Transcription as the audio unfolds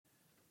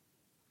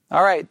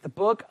All right, the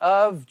book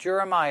of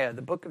Jeremiah,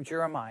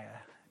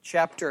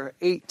 chapter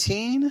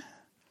 18.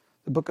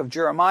 The book of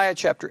Jeremiah,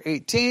 chapter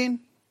 18.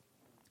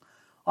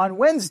 On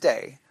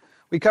Wednesday,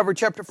 we covered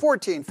chapter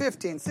 14,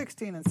 15,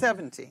 16, and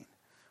 17.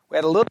 We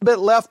had a little bit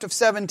left of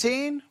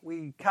 17.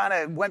 We kind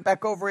of went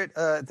back over it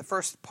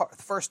the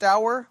first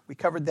hour. We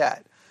covered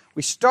that.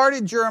 We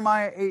started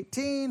Jeremiah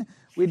 18.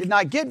 We did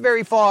not get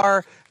very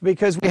far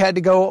because we had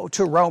to go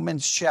to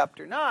Romans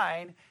chapter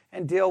 9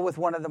 and deal with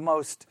one of the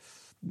most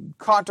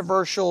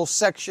controversial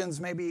sections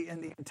maybe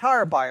in the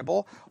entire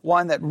Bible,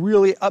 one that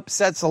really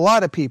upsets a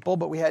lot of people,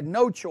 but we had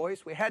no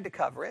choice. We had to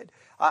cover it.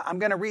 I'm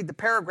going to read the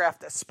paragraph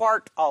that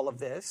sparked all of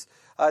this.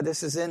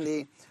 This is in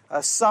the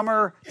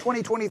Summer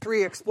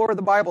 2023 Explore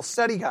the Bible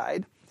Study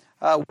Guide,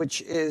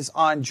 which is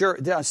on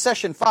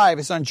session 5,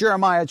 is on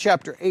Jeremiah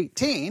chapter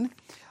 18.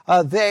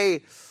 They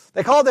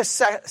call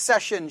this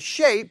session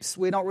Shapes.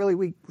 We're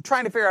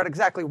trying to figure out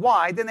exactly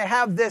why. Then they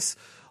have this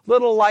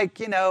little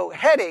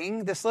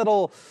heading, this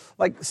little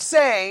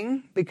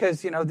saying,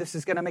 because this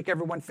is going to make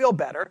everyone feel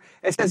better.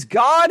 It says,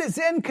 God is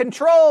in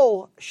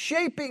control,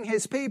 shaping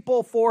his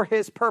people for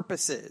his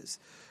purposes.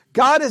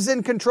 God is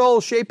in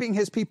control, shaping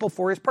his people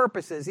for his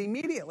purposes.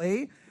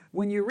 Immediately,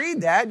 when you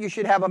read that, you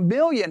should have a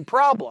million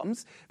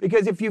problems,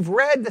 because if you've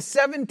read the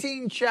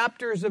 17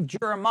 chapters of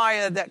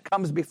Jeremiah that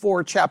comes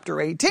before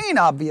chapter 18,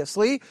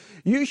 obviously,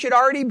 you should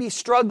already be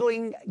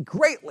struggling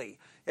greatly.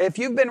 If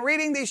you've been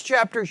reading these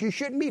chapters, you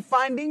shouldn't be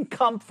finding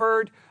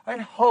comfort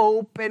and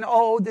hope and,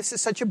 oh, this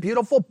is such a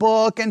beautiful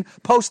book, and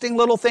posting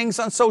little things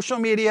on social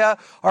media,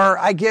 or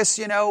I guess,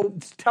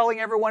 telling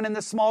everyone in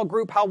the small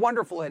group how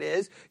wonderful it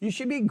is. You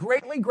should be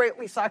greatly,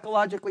 greatly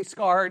psychologically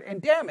scarred and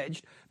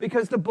damaged,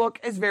 because the book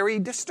is very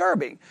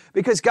disturbing.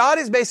 Because God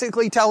is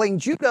basically telling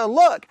Judah,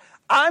 look,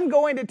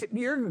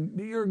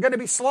 you're going to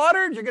be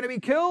slaughtered, you're going to be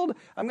killed,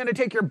 I'm going to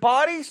take your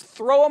bodies,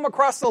 throw them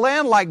across the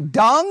land like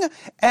dung,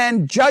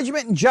 and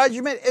judgment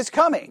is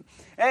coming.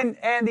 And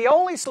the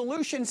only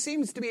solution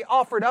seems to be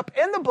offered up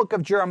in the book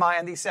of Jeremiah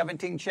in these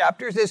 17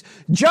 chapters is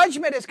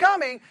judgment is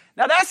coming.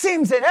 Now that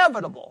seems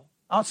inevitable.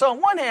 So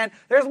on one hand,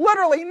 there's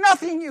literally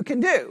nothing you can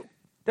do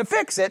to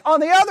fix it.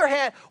 On the other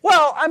hand,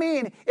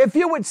 if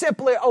you would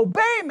simply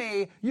obey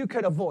me, you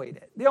could avoid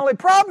it. The only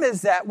problem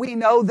is that we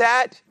know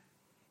that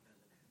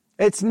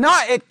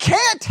it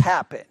can't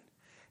happen.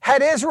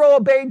 Had Israel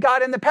obeyed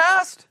God in the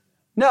past?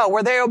 No.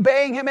 Were they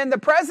obeying him in the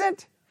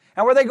present?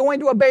 And were they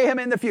going to obey him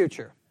in the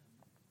future?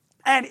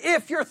 And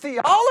if your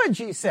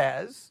theology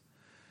says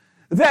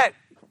that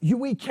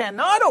we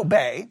cannot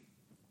obey,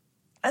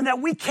 and that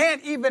we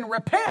can't even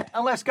repent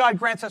unless God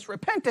grants us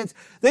repentance,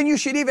 then you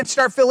should even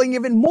start feeling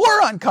even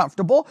more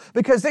uncomfortable,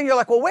 because then you're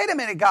like, well, wait a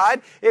minute,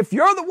 God, if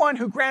you're the one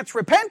who grants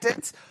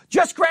repentance,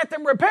 just grant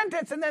them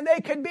repentance and then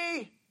they can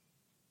be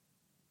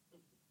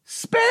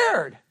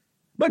spared.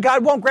 But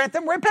God won't grant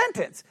them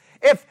repentance.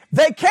 If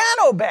they can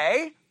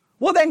obey,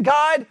 well, then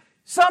God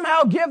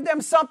somehow give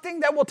them something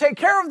that will take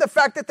care of the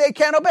fact that they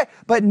can't obey.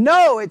 But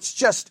no, it's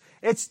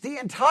the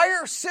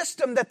entire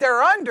system that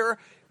they're under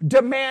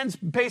demands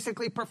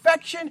basically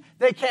perfection.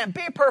 They can't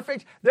be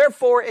perfect.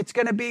 Therefore, it's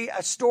going to be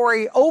a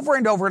story over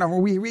and over and over.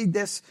 We read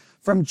this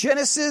from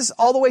Genesis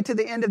all the way to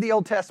the end of the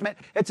Old Testament.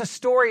 It's a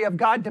story of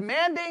God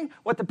demanding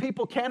what the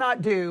people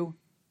cannot do,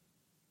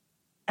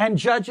 and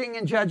judging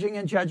and judging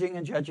and judging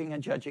and judging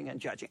and judging and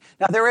judging.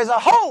 Now, there is a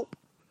hope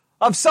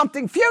of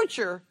something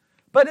future,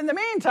 but in the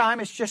meantime,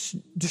 it's just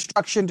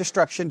destruction,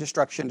 destruction,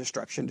 destruction,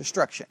 destruction,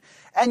 destruction.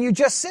 And you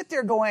just sit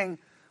there going,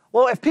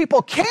 well, if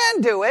people can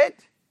do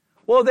it,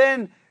 well,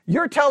 then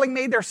you're telling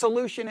me their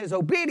solution is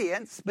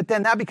obedience, but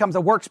then that becomes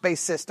a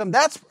works-based system.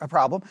 That's a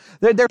problem.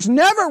 There's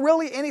never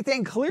really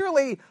anything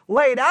clearly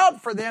laid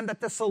out for them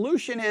that the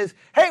solution is,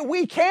 hey,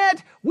 we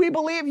can't, we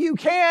believe you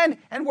can,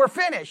 and we're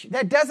finished.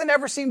 That doesn't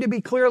ever seem to be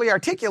clearly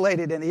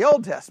articulated in the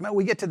Old Testament.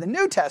 We get to the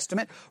New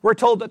Testament, we're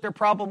told that their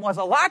problem was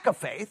a lack of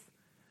faith,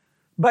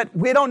 but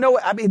we don't know.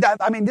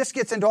 This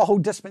gets into a whole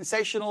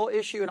dispensational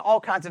issue and all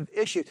kinds of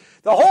issues.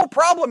 The whole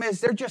problem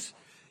is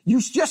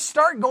you just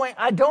start going,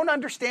 I don't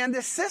understand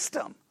this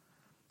system.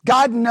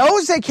 God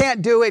knows they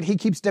can't do it. He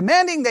keeps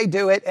demanding they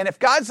do it. And if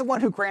God's the one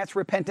who grants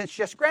repentance,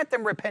 just grant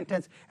them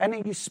repentance, and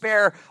then you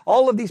spare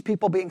all of these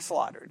people being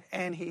slaughtered.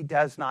 And he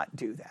does not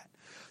do that.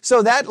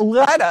 So that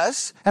led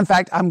us, in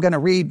fact, I'm going to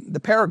read the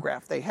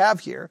paragraph they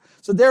have here.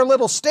 So their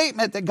little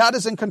statement that God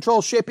is in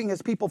control, shaping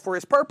his people for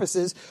his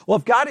purposes. Well,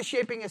 if God is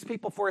shaping his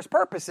people for his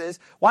purposes,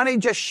 why don't he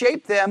just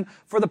shape them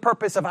for the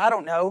purpose of,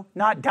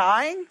 not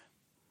dying?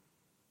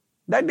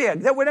 Wouldn't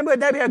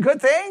that be a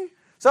good thing?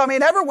 So,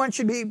 everyone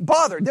should be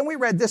bothered. Then we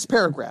read this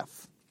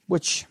paragraph,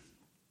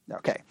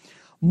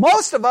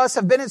 most of us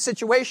have been in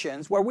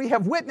situations where we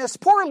have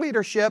witnessed poor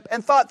leadership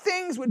and thought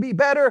things would be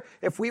better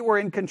if we were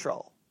in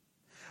control.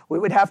 We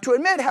would have to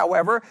admit,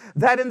 however,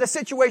 that in the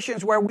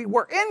situations where we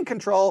were in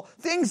control,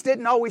 things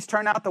didn't always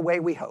turn out the way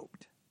we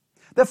hoped.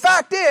 The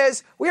fact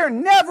is, we are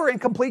never in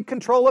complete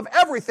control of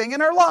everything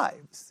in our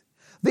lives.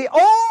 The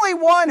only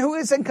one who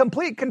is in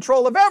complete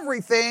control of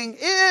everything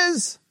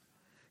is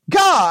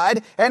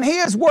God, and he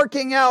is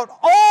working out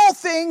all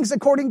things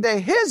according to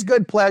his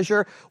good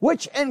pleasure,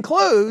 which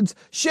includes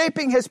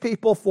shaping his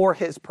people for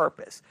his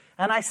purpose.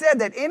 And I said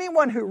that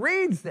anyone who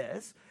reads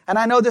this, and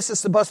I know this is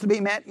supposed to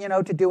be meant,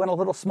 to do in a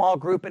little small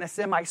group in a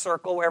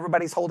semicircle where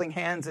everybody's holding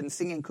hands and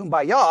singing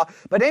Kumbaya,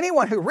 but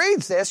anyone who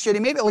reads this should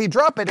immediately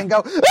drop it and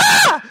go,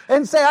 ah!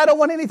 And say, I don't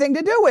want anything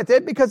to do with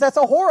it, because that's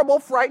a horrible,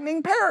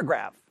 frightening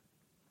paragraph.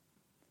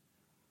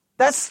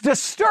 That's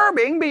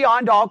disturbing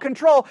beyond all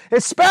control,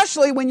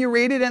 especially when you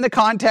read it in the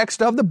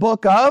context of the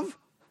book of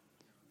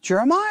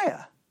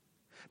Jeremiah.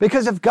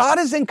 Because if God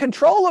is in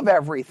control of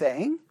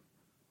everything,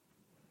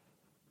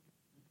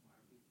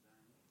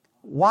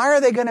 why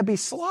are they going to be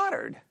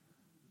slaughtered?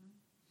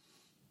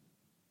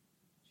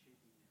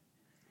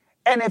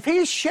 And if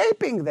he's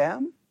shaping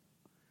them,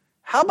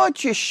 how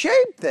about you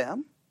shape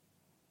them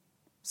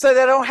so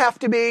they don't have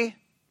to be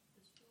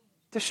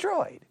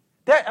destroyed?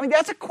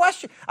 That's a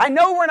question. I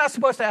know we're not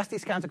supposed to ask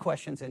these kinds of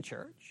questions in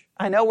church.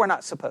 I know we're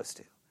not supposed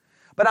to.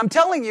 But I'm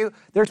telling you,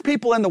 there's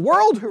people in the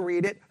world who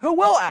read it who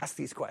will ask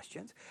these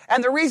questions.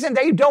 And the reason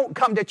they don't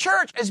come to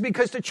church is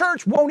because the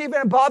church won't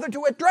even bother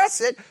to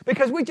address it,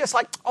 because we just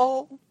like,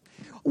 oh,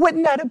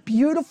 wasn't that a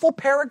beautiful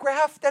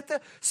paragraph that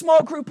the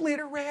small group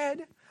leader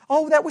read?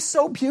 Oh, that was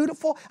so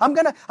beautiful. I'm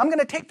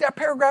gonna take that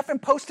paragraph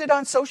and post it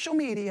on social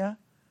media,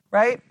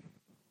 right?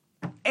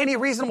 Any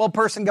reasonable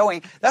person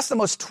going, that's the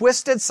most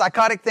twisted,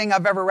 psychotic thing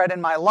I've ever read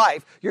in my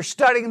life. You're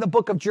studying the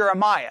book of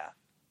Jeremiah.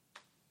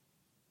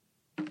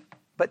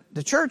 But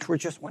the church, we're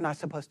not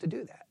supposed to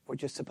do that. We're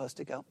just supposed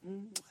to go,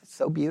 it's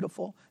so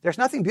beautiful. There's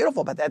nothing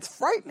beautiful about that. It's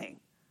frightening.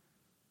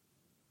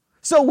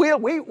 So we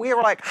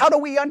were like, how do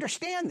we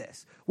understand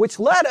this? Which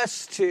led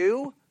us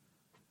to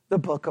the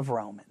book of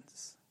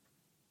Romans.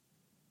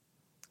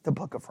 The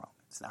book of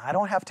Romans. Now, I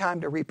don't have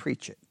time to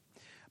re-preach it,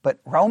 but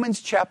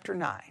Romans chapter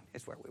 9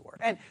 is where we were.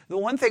 And the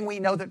one thing we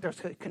know that there's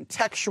a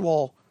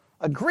contextual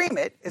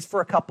agreement is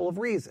for a couple of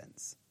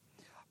reasons.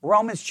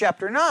 Romans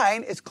chapter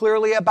 9 is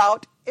clearly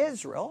about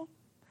Israel.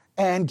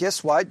 And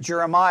guess what?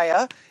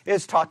 Jeremiah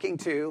is talking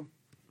to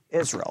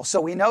Israel. So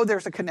we know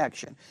there's a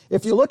connection.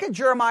 If you look at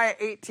Jeremiah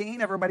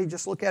 18, everybody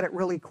just look at it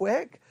really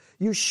quick.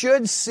 You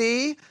should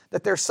see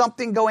that there's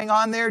something going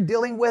on there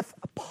dealing with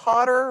a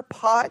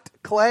pot,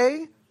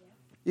 clay.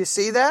 You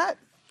see that?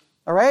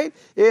 All right?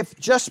 If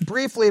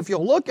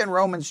you'll look in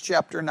Romans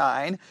chapter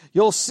 9,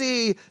 you'll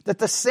see that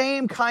the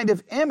same kind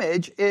of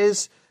image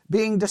is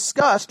being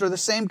discussed, or the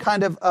same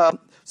kind of,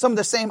 some of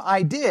the same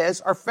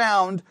ideas are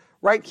found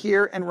right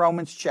here in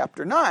Romans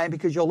chapter 9,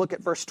 because you'll look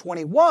at verse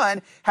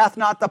 21, hath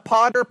not the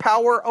potter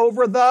power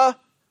over the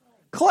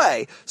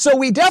clay? So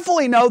we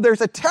definitely know there's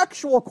a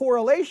textual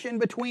correlation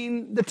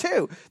between the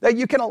two, that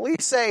you can at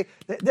least say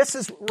that this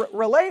is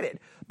related.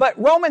 But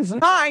Romans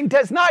 9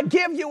 does not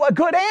give you a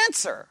good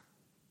answer.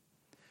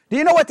 Do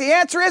you know what the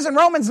answer is in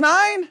Romans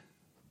 9?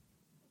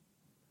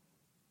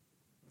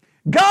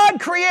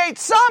 God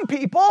creates some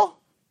people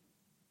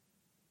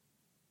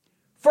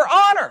for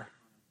honor.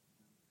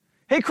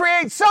 He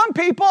creates some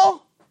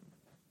people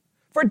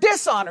for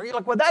dishonor. You're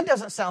like, well, that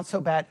doesn't sound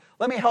so bad.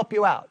 Let me help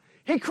you out.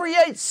 He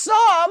creates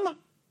some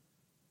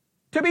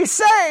to be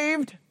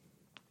saved.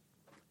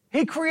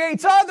 He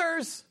creates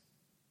others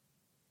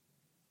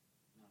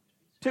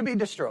to be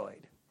destroyed.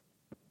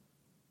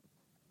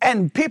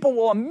 And people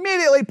will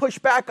immediately push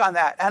back on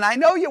that. And I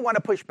know you want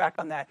to push back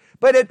on that.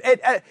 But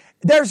I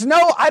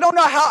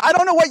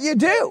don't know what you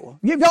do.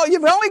 You've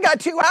only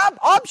got two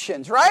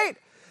options, right?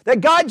 That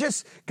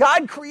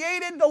God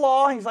created the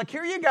law. He's like,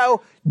 here you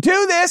go.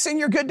 Do this and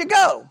you're good to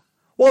go.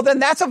 Well, then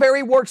that's a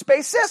very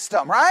works-based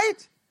system,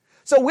 right?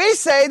 So we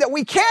say that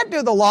we can't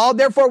do the law,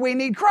 therefore we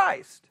need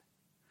Christ.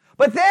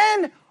 But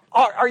then,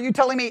 are you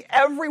telling me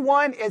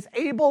everyone is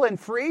able and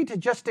free to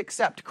just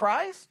accept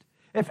Christ?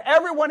 If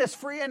everyone is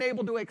free and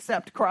able to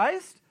accept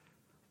Christ,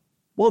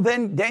 well,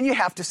 then you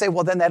have to say,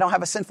 well, then they don't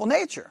have a sinful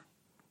nature,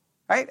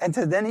 right? And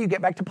so then you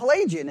get back to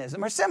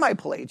Pelagianism or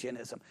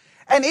semi-Pelagianism.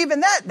 And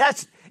even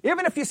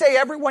even if you say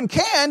everyone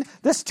can,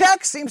 this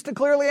text seems to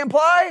clearly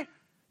imply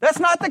that's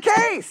not the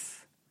case.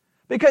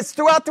 Because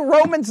throughout the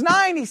Romans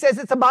 9, he says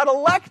it's about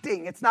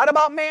electing. It's not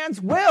about man's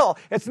will.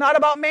 It's not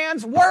about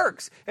man's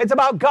works. It's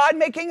about God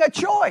making a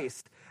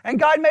choice. And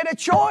God made a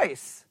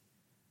choice.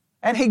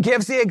 And he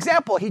gives the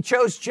example. He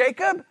chose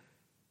Jacob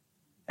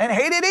and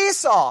hated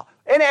Esau.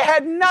 And it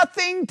had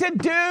nothing to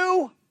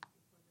do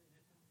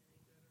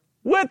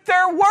with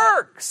their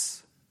works.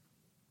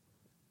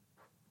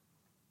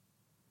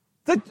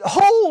 The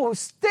whole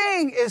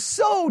thing is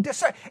so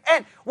distracting.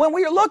 And when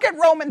we look at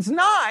Romans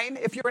 9,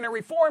 if you're in a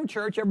Reformed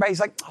church, everybody's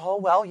like, oh,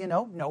 well,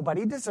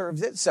 nobody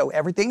deserves it, so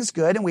everything's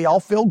good and we all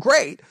feel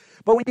great.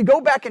 But when you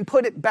go back and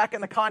put it back in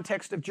the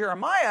context of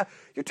Jeremiah,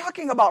 you're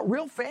talking about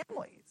real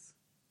families,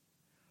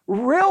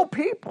 real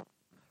people,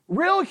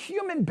 real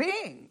human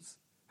beings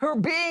who are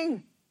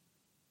being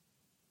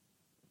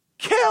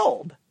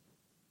killed.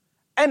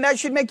 And that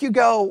should make you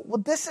go,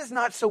 well, this is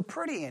not so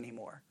pretty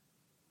anymore.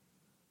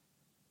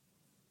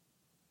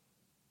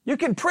 You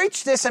can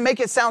preach this and make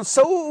it sound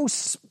so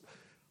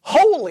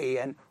holy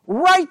and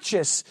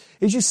righteous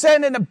as you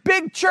sit in a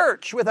big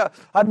church with a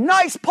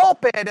nice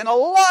pulpit and a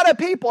lot of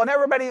people, and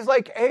everybody's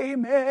like,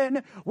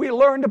 amen, we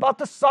learned about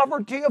the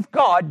sovereignty of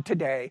God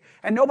today.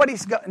 And nobody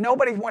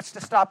wants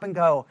to stop and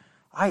go,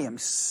 I am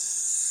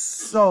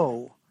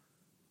so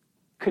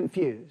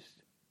confused.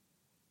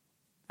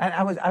 And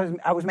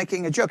I was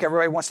making a joke.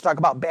 Everybody wants to talk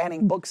about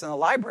banning books in the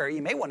library.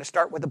 You may want to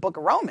start with the book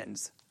of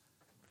Romans,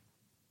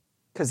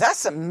 because that's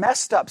some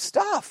messed up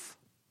stuff.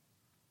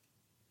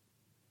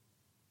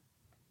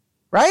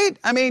 Right?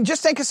 I mean,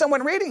 just think of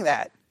someone reading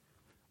that.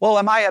 Well,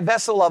 am I a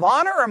vessel of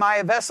honor or am I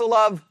a vessel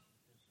of...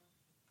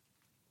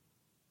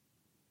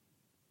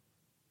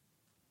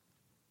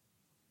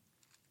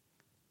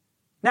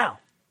 Now,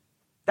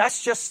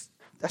 that's just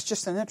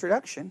an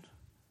introduction.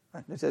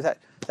 Does that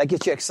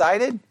get you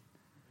excited?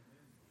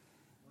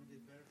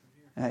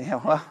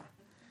 Yeah, well,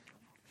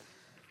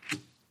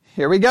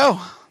 here we go.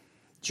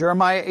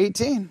 Jeremiah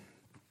 18.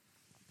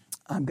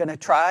 I'm going to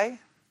try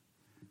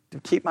to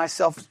keep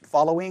myself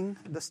following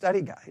the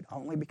study guide,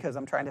 only because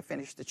I'm trying to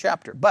finish the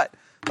chapter. But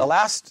the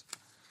last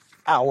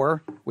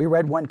hour, we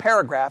read one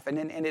paragraph and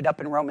then ended up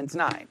in Romans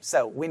 9.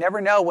 So we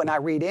never know when I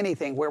read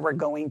anything where we're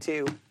going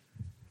to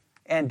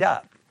end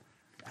up.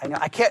 I know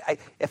I can't.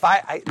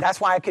 That's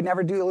why I could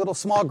never do little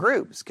small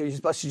groups, because you're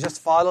supposed to just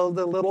follow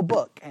the little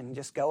book and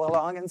just go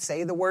along and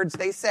say the words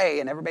they say,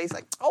 and everybody's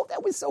like, "Oh,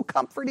 that was so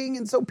comforting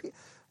and so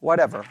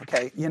whatever."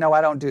 Okay,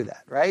 I don't do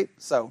that, right?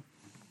 So,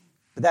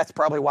 but that's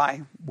probably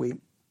why we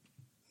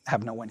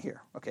have no one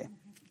here. Okay,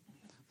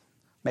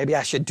 maybe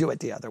I should do it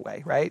the other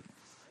way, right?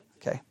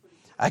 Okay,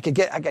 I could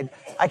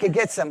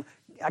get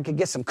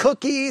some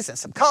cookies and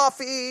some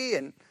coffee,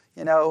 and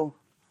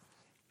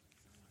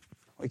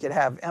we could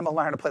have Emma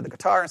learn to play the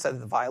guitar instead of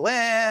the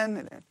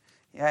violin, and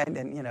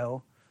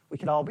we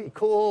could all be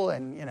cool,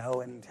 and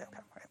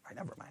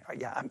never mind.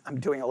 Yeah, I'm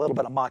doing a little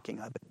bit of mocking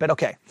of it, but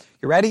okay,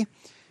 you ready?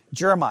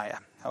 Jeremiah.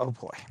 Oh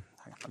boy,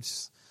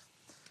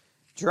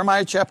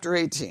 Jeremiah chapter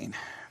 18.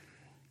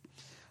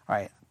 All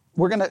right,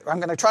 I'm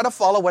gonna try to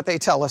follow what they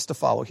tell us to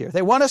follow here.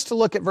 They want us to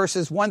look at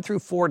verses 1 through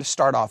 4 to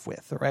start off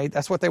with. All right,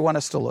 that's what they want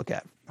us to look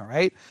at. All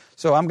right,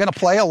 so I'm going to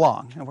play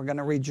along, and we're going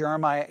to read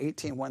Jeremiah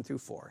 18, 1 through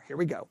 4. Here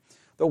we go.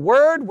 The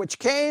word which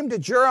came to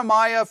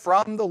Jeremiah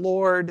from the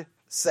Lord,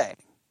 saying,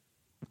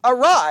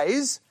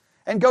 Arise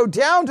and go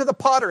down to the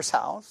potter's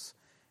house.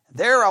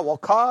 There I will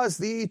cause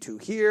thee to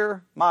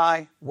hear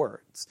my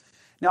words.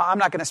 Now, I'm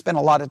not going to spend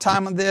a lot of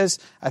time on this.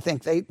 I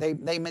think they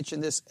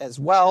mentioned this as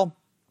well.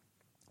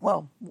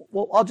 Well,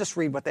 I'll just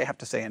read what they have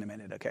to say in a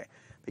minute, okay?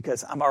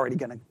 Because I'm already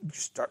going to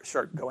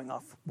start going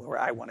off where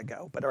I want to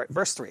go. But all right,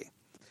 verse 3.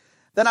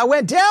 Then I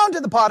went down to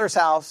the potter's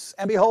house,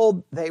 and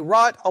behold, they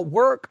wrought a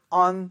work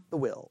on the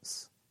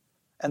wheels.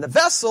 And the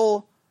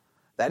vessel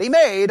that he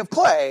made of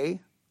clay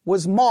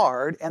was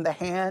marred in the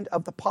hand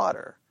of the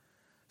potter.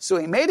 So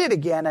he made it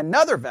again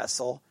another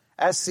vessel,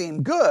 as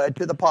seemed good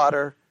to the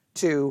potter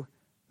to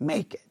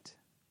make it.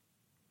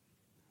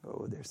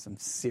 Oh, there's some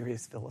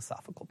serious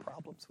philosophical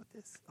problems with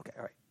this. Okay,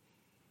 all right.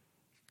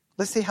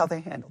 Let's see how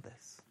they handle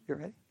this. You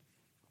ready?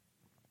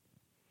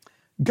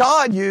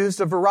 God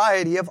used a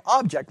variety of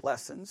object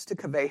lessons to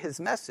convey his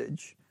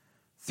message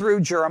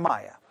through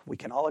Jeremiah. We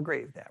can all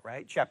agree with that,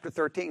 right? Chapter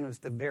 13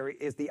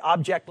 is the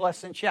object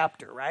lesson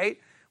chapter, right?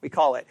 We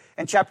call it.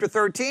 In chapter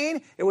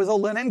 13, it was a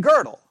linen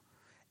girdle.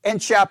 In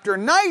chapter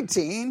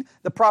 19,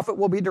 the prophet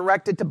will be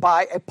directed to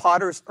buy a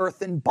potter's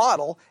earthen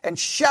bottle and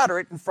shatter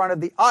it in front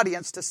of the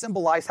audience to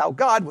symbolize how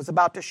God was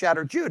about to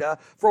shatter Judah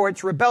for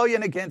its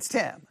rebellion against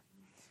him.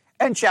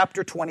 In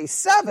chapter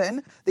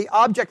 27, the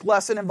object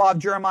lesson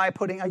involved Jeremiah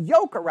putting a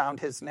yoke around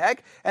his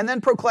neck and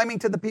then proclaiming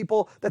to the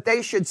people that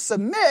they should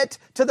submit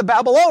to the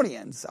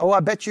Babylonians. Oh,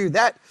 I bet you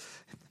that.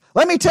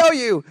 Let me tell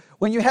you,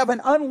 when you have an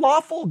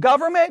unlawful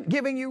government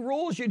giving you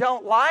rules you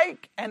don't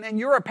like, and then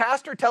you're a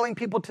pastor telling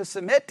people to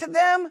submit to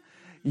them,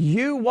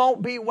 you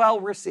won't be well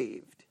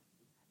received.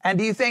 And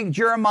do you think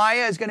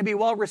Jeremiah is going to be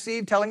well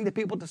received telling the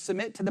people to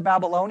submit to the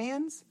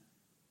Babylonians?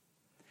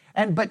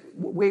 But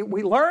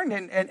we learned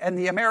in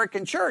the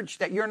American church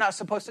that you're not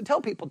supposed to tell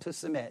people to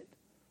submit.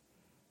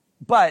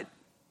 But,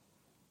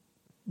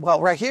 well,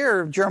 right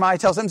here, Jeremiah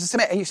tells them to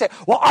submit. And you say,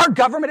 well, our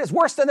government is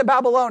worse than the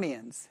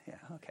Babylonians. Yeah,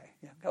 okay.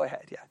 Yeah, go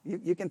ahead. Yeah,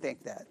 you can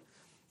think that.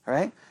 All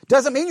right?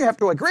 Doesn't mean you have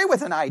to agree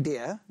with an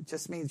idea. It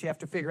just means you have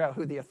to figure out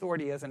who the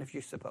authority is and if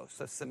you're supposed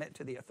to submit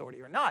to the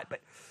authority or not. But,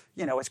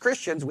 as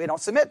Christians, we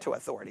don't submit to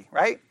authority,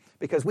 right?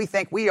 Because we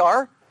think we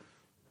are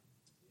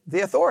the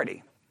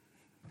authority.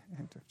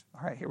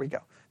 All right, here we go.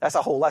 That's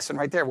a whole lesson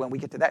right there when we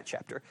get to that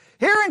chapter.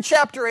 Here in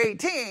chapter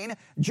 18,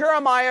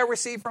 Jeremiah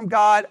received from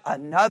God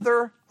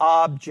another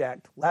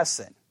object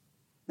lesson.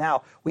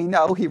 Now, we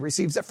know he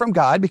receives it from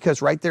God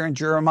because right there in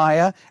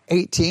Jeremiah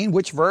 18,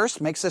 which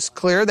verse makes us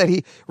clear that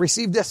he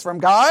received this from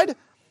God?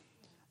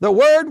 The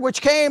word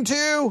which came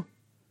to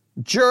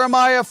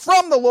Jeremiah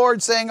from the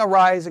Lord saying,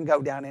 Arise and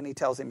go down, and he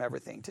tells him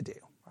everything to do.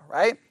 All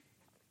right?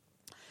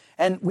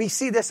 And we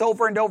see this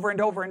over and over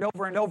and over and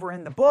over and over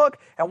in the book.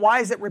 And why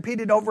is it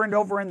repeated over and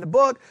over in the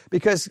book?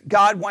 Because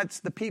God wants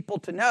the people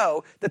to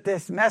know that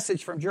this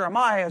message from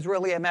Jeremiah is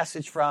really a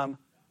message from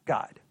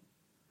God.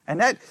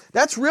 And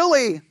that's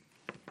really...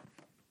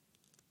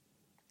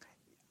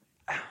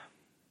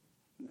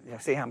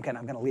 See, I'm going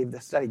to leave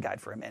the study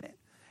guide for a minute.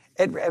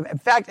 In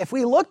fact, if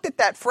we looked at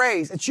that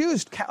phrase, it's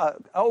used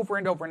over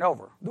and over and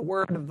over. The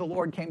word of the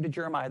Lord came to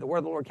Jeremiah. The word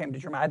of the Lord came to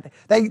Jeremiah.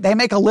 They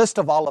make a list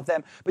of all of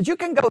them. But you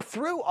can go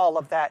through all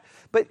of that.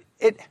 But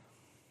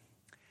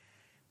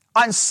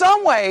on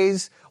some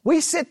ways, we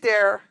sit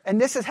there,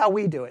 and this is how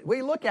we do it.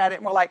 We look at it,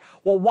 and we're like,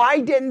 well, why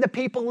didn't the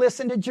people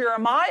listen to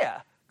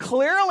Jeremiah?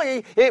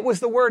 Clearly, it was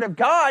the word of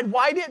God.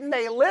 Why didn't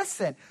they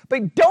listen?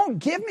 But don't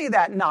give me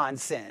that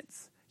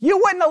nonsense. You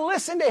wouldn't have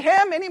listened to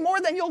him any more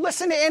than you'll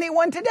listen to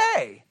anyone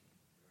today.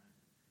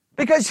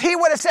 Because he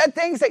would have said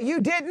things that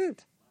you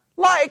didn't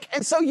like,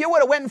 and so you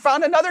would have went and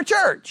found another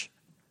church.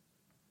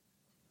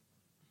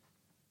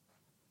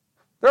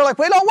 They're like,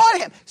 we don't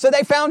want him. So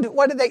they found,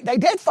 they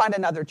did find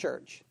another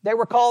church. They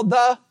were called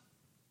the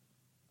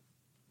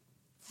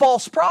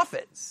false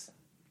prophets.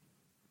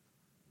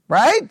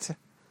 Right?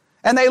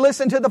 And they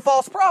listened to the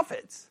false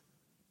prophets.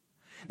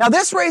 Now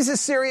this raises a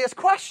serious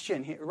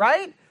question here,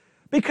 right?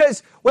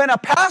 Because when a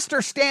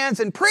pastor stands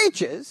and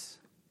preaches,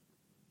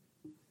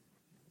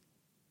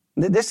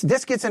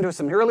 this gets into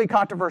some really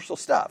controversial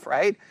stuff,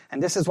 right?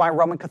 And this is why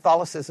Roman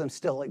Catholicism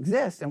still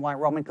exists and why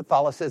Roman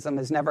Catholicism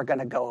is never going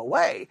to go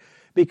away.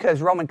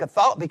 Because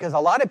because a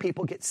lot of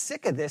people get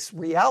sick of this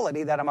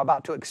reality that I'm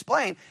about to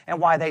explain and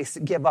why they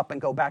give up and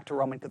go back to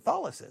Roman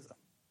Catholicism.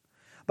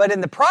 But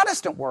in the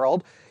Protestant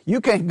world, you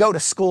can go to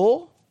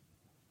school,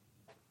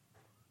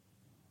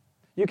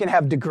 you can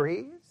have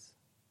degrees,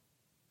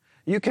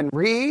 you can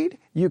read,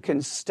 you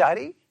can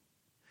study,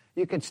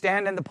 you can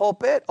stand in the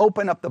pulpit,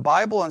 open up the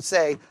Bible and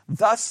say,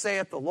 thus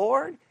saith the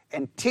Lord,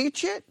 and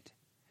teach it,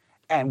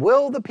 and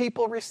will the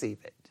people receive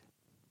it?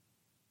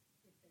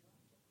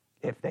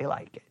 If they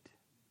like it.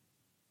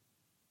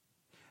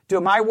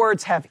 Do my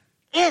words have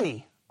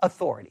any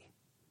authority?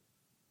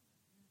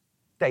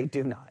 They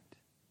do not.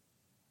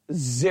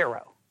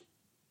 Zero.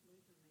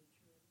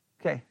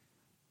 Okay.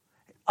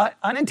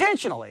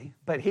 Unintentionally,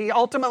 but he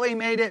ultimately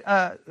made it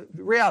a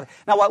reality.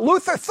 Now, what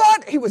Luther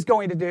thought he was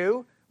going to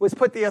do was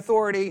put the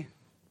authority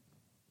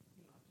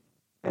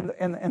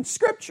in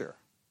Scripture.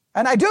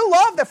 And I do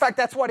love the fact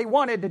that's what he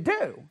wanted to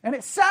do. And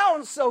it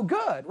sounds so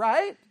good,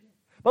 right?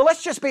 But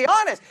let's just be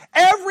honest.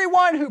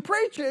 Everyone who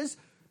preaches,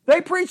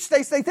 they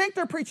think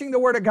they're preaching the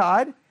Word of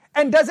God.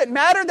 And does it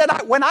matter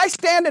that when I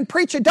stand and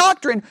preach a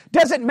doctrine,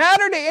 does it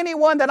matter to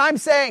anyone that I'm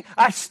saying,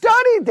 I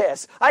studied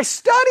this,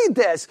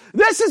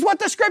 this is what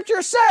the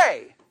Scriptures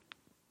say?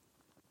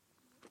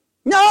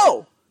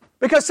 No,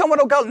 because someone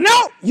will go,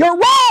 no, you're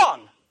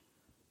wrong.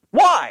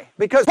 Why?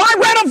 Because I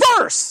read a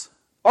verse,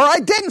 or I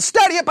didn't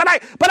study it, but I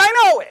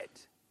know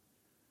it.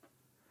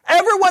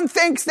 Everyone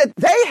thinks that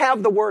they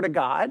have the Word of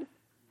God,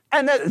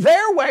 and that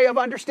their way of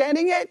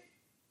understanding it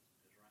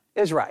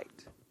is right.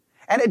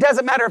 And it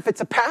doesn't matter if it's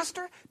a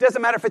pastor,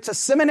 doesn't matter if it's a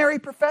seminary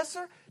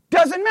professor,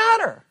 doesn't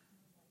matter.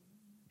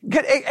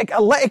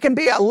 It can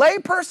be a lay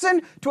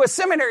person to a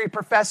seminary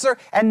professor,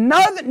 and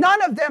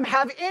none of them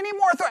have any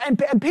more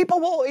authority. And people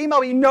will email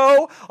me,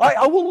 no,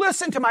 I will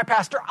listen to my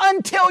pastor,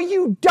 until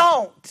you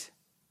don't.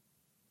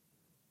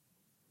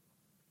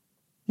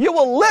 You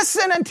will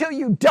listen until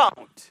you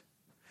don't.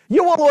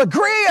 You will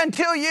agree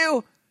until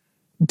you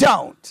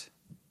don't.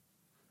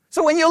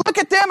 So when you look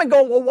at them and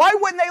go, well, why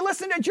wouldn't they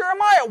listen to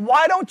Jeremiah?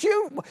 Why don't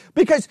you?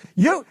 Because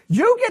you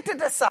get to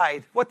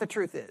decide what the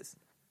truth is.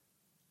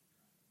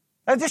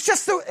 It's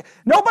just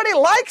nobody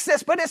likes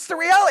this, but it's the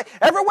reality.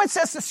 Everyone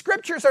says the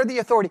Scriptures are the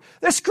authority.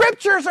 The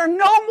Scriptures are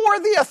no more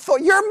the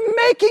authority. You're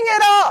making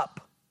it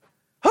up.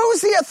 Who's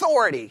the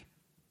authority?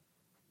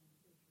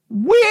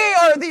 We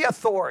are the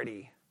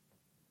authority.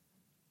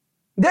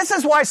 This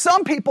is why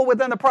some people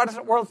within the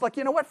Protestant world is like,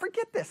 you know what,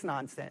 forget this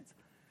nonsense.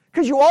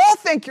 Because you all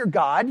think you're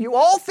God. You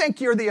all think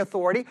you're the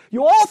authority.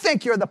 You all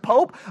think you're the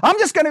Pope. I'm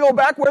just going to go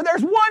back where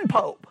there's one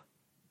Pope.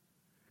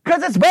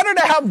 Because it's better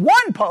to have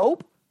one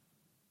Pope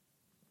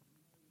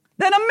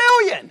than a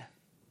million.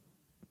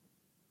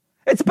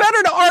 It's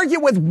better to argue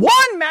with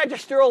one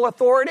magisterial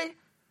authority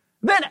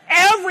than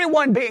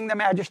everyone being the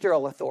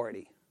magisterial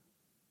authority.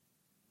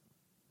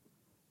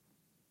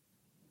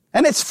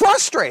 And it's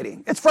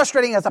frustrating. It's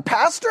frustrating as a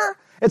pastor.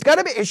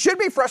 It should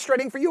be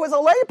frustrating for you as a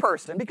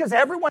layperson, because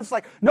everyone's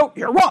like, no,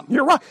 you're wrong.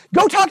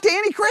 Go talk to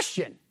any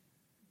Christian.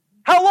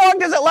 How long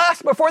does it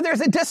last before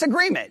there's a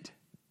disagreement?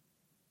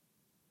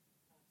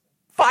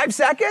 5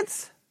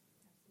 seconds?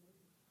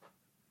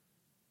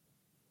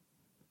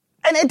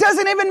 And it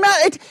doesn't even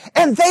matter.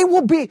 And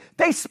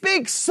they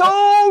speak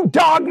so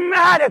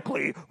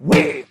dogmatically,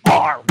 we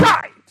are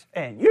right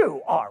and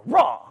you are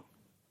wrong.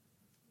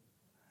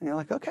 And you're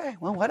like, okay,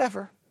 well,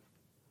 whatever.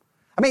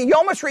 I mean, you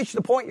almost reach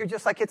the point you're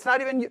just like, I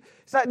don't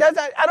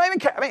even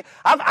care. I mean,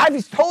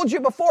 I've told you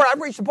before, I've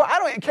reached the point, I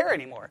don't even care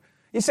anymore.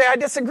 You say, I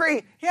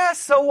disagree. Yeah,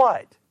 so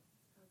what?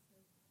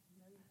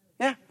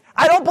 Yeah.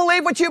 I don't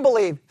believe what you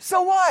believe.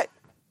 So what?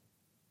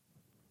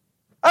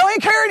 I don't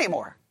even care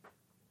anymore.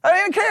 I don't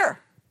even care.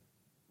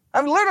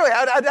 I'm literally,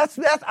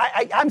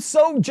 I'm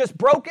so just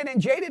broken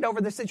and jaded over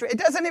this situation.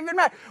 It doesn't even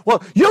matter.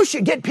 Well, you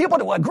should get people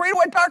to agree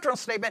with a doctrinal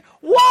statement.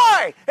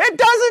 Why? It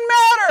doesn't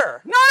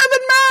matter. None of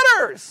it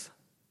matters.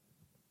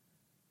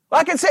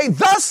 I can say,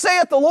 thus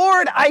saith the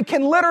Lord. I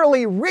can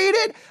literally read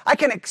it. I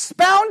can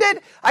expound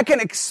it. I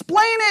can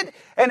explain it.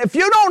 And if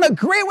you don't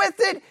agree with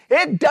it,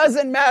 it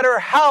doesn't matter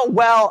how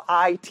well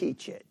I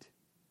teach it.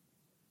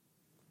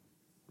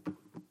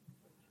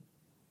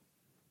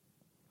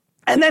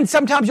 And then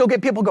sometimes you'll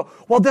get people go,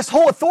 well, this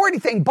whole authority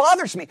thing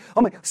bothers me.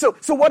 So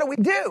what do we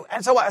do?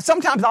 And so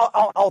sometimes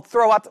I'll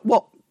throw out,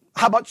 well,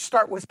 how about you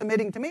start with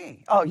submitting to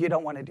me? Oh, you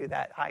don't want to do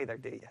that either,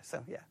 do you?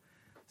 So, yeah.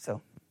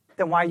 So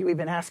then why are you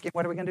even asking,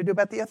 what are we going to do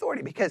about the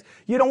authority? Because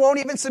you won't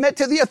even submit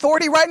to the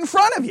authority right in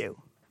front of you.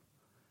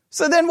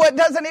 So then what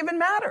doesn't even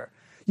matter?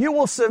 You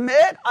will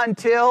submit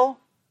until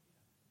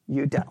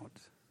you don't.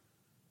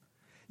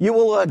 You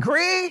will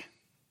agree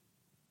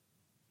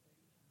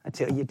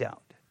until you don't.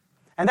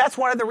 And that's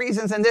one of the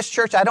reasons in this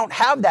church I don't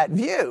have that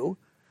view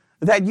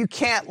that you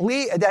can't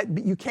leave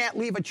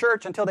a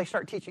church until they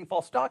start teaching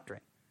false doctrine.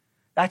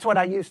 That's what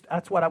I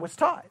was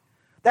taught.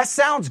 That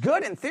sounds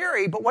good in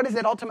theory, but what does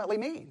it ultimately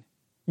mean?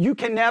 You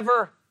can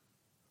never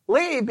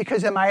leave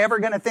because am I ever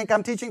going to think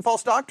I'm teaching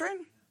false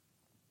doctrine?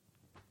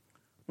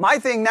 My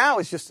thing now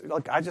is just,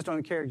 look, I just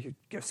don't care. You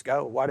just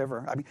go,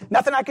 whatever. I mean,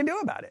 nothing I can do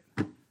about it.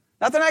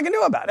 Nothing I can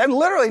do about it. And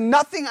literally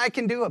nothing I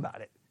can do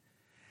about it.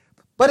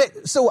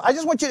 So I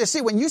just want you to see,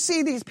 when you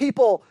see these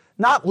people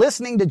not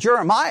listening to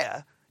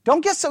Jeremiah,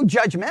 don't get so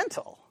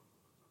judgmental.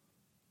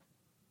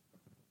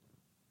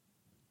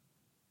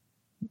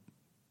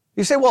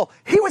 You say, well,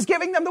 he was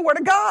giving them the word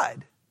of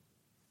God.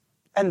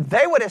 And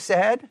they would have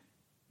said,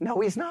 no,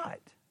 he's not.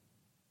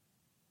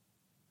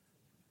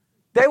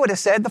 They would have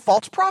said the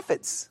false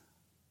prophets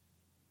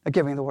are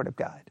giving the word of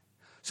God.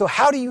 So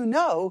how do you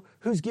know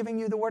who's giving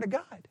you the word of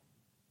God?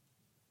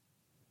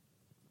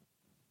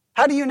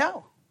 How do you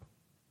know?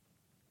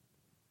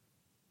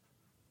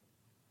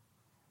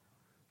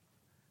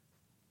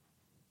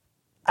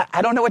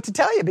 I don't know what to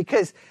tell you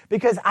because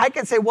I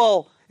can say,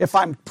 well, if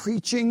I'm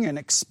preaching and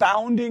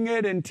expounding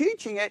it and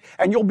teaching it,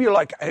 and you'll be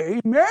like,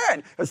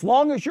 amen. As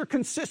long as you're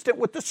consistent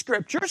with the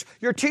scriptures,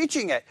 you're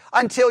teaching it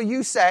until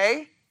you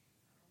say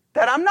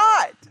that I'm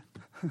not.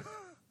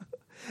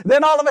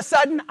 Then all of a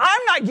sudden,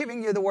 I'm not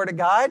giving you the word of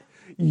God.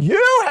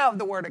 You have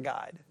the word of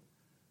God.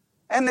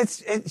 And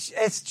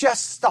it's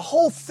just, the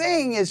whole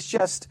thing is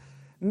just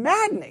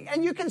maddening.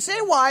 And you can see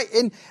why,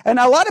 and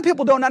a lot of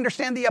people don't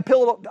understand the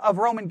appeal of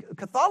Roman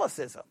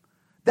Catholicism.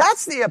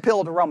 That's the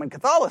appeal to Roman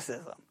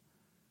Catholicism.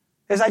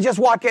 Is I just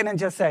walk in and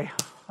just say,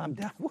 I'm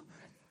done.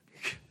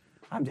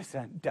 I'm just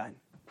done.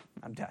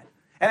 I'm done.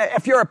 And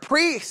if you're a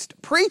priest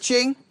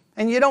preaching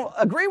and you don't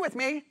agree with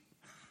me,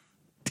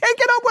 take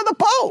it up with the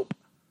Pope.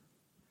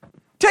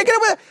 Take it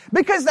up with,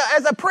 because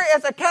as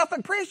a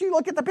Catholic priest, you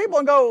look at the people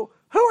and go,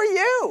 who are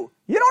you?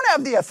 You don't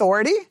have the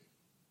authority.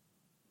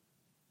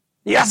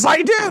 Yes,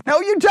 I do.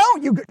 No, you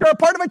don't. You're a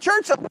part of a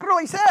church that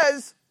literally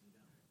says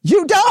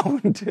you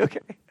don't. Okay.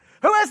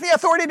 Who has the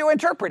authority to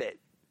interpret it?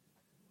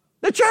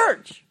 The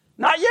church,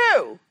 not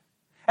you.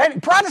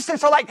 And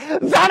Protestants are like,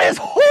 that is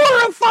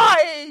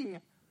horrifying.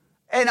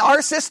 And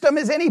our system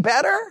is any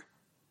better?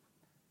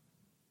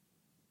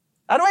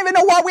 I don't even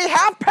know why we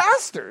have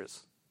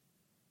pastors.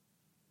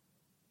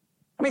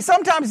 I mean,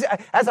 sometimes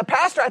as a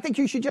pastor, I think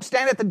you should just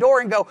stand at the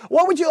door and go,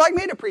 what would you like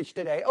me to preach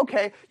today?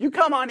 Okay, you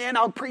come on in,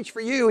 I'll preach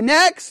for you.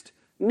 Next,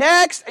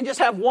 and just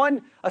have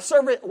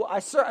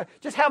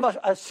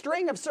a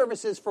string of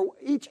services for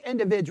each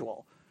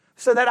individual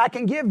so that I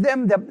can give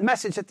them the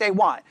message that they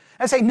want.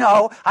 And say,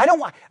 no, I don't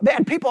want,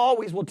 and people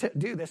always will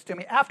do this to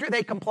me. After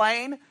they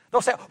complain,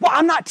 they'll say, well,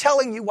 I'm not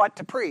telling you what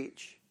to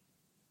preach.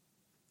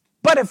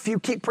 But if you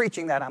keep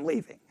preaching that, I'm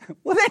leaving.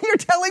 Well, then you're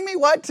telling me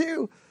what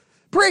to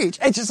preach.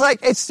 It's just like,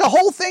 the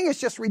whole thing is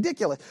just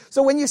ridiculous.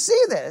 So when you see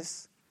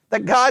this,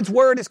 that God's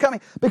word is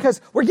coming,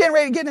 because we're getting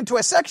ready to get into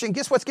a section,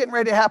 guess what's getting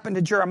ready to happen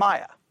to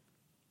Jeremiah?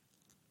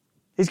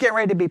 He's getting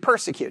ready to be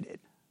persecuted.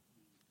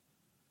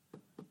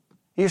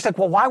 You're like,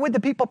 well, why would the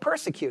people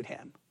persecute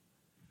him?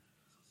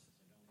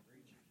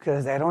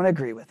 Because they don't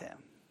agree with him.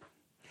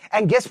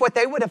 And guess what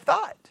they would have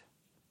thought?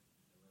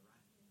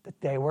 That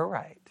they were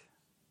right.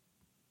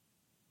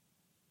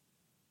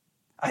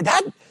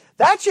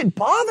 That should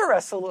bother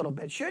us a little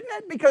bit, shouldn't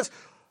it? Because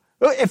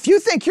if you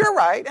think you're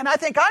right and I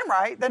think I'm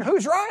right, then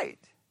who's right?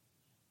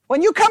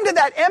 When you come to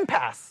that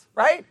impasse,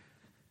 right?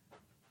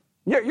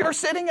 You're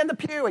sitting in the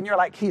pew and you're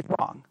like, he's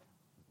wrong.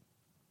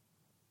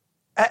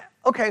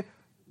 Okay,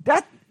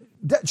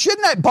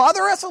 shouldn't that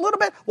bother us a little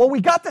bit? Well,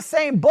 we got the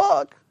same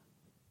book.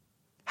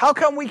 How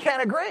come we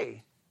can't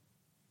agree?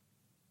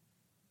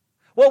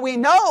 Well, we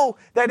know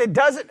that it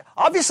doesn't,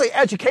 obviously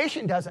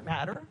education doesn't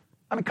matter.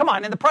 I mean, come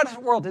on, in the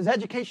Protestant world, does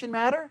education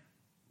matter?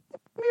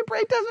 I mean,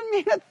 it doesn't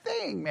mean a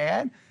thing,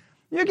 man.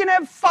 You can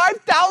have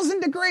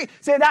 5,000 degrees.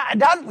 See,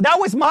 that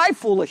was my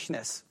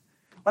foolishness.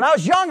 When I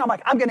was young, I'm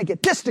like, I'm going to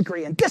get this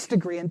degree and this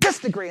degree and this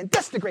degree and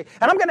this degree,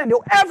 and I'm going to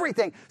know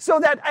everything so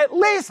that at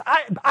least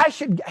I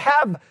should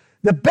have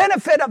the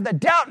benefit of the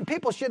doubt, and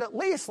people should at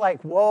least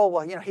like, whoa,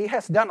 well, he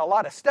has done a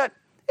lot of stuff.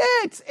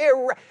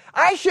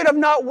 I should have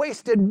not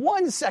wasted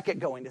 1 second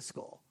going to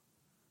school.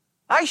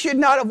 I should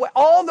not have,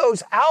 all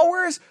those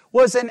hours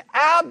was an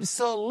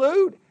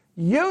absolute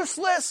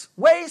useless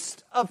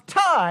waste of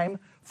time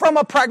from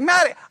a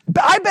pragmatic.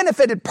 I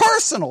benefited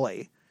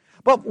personally.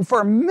 But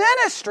for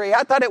ministry,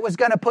 I thought it was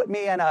going to put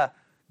me in a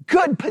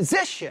good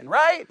position,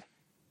 right?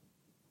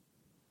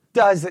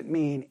 Doesn't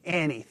mean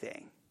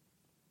anything.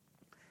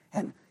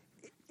 And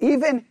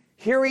even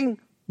hearing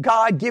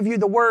God give you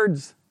the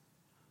words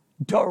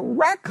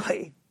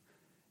directly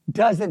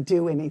doesn't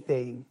do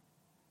anything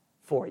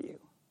for you,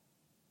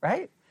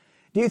 right?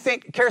 Do you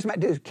think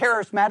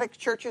charismatic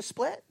churches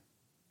split?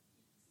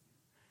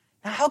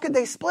 Now, how could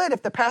they split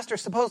if the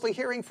pastor's supposedly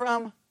hearing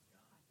from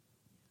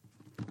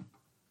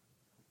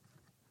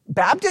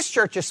Baptist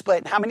churches split?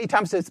 And how many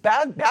times does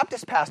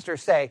Baptist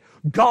pastors say,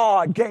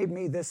 God gave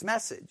me this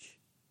message?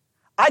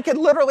 I could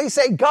literally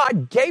say,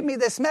 God gave me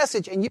this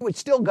message, and you would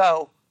still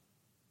go,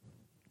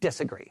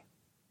 disagree.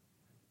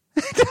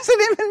 It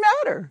doesn't even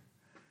matter.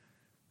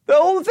 The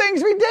whole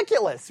thing's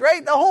ridiculous,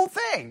 right? The whole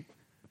thing.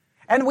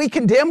 And we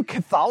condemn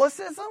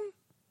Catholicism?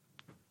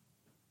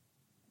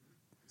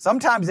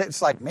 Sometimes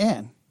it's like,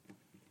 man,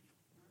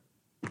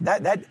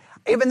 that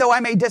even though I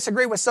may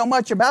disagree with so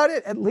much about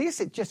it, at least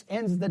it just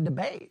ends the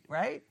debate,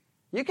 right?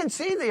 You can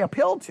see the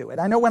appeal to it.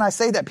 I know when I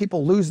say that,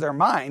 people lose their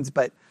minds,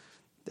 but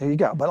there you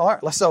go. But all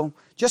right, so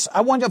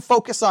I want to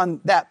focus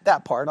on that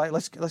part. All right,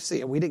 let's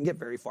see. We didn't get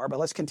very far, but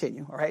let's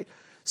continue. All right.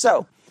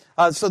 So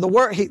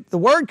the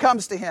word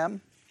comes to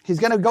him. He's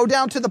going to go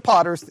down to the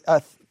potter's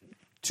what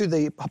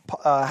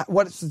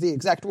is the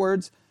exact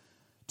words?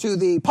 To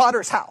the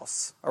potter's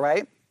house. All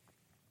right.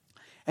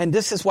 And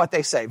this is what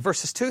they say,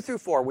 verses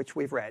 2-4, which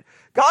we've read.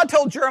 God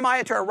told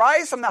Jeremiah to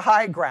arise from the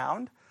high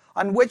ground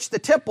on which the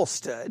temple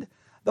stood,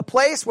 the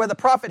place where the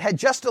prophet had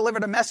just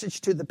delivered a message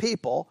to the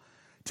people,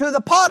 to the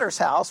potter's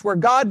house where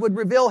God would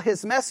reveal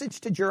his message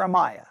to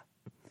Jeremiah.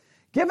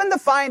 Given the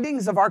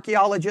findings of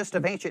archaeologists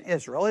of ancient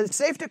Israel, it is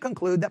safe to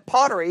conclude that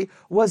pottery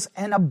was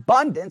in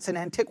abundance in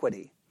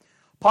antiquity.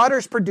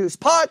 Potters produced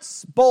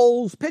pots,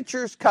 bowls,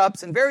 pitchers,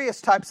 cups, and various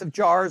types of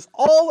jars,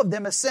 all of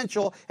them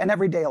essential in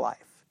everyday life.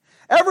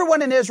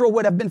 Everyone in Israel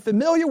would have been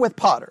familiar with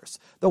potters,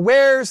 the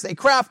wares they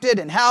crafted,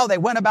 and how they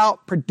went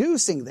about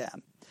producing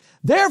them.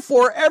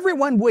 Therefore,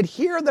 everyone would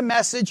hear the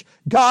message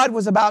God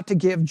was about to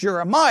give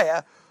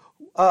Jeremiah.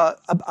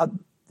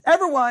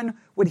 Everyone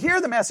would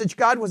hear the message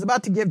God was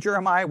about to give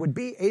Jeremiah, would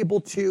be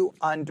able to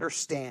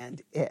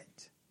understand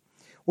it.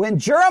 When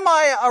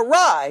Jeremiah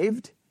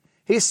arrived,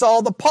 he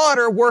saw the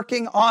potter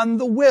working on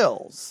the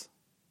wheels.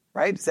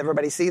 Right? Does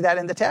everybody see that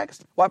in the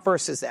text? What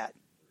verse is that?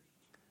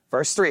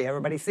 Verse 3.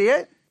 Everybody see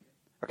it?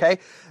 Okay,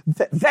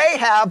 they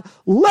have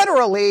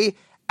literally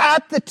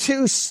at the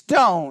two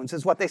stones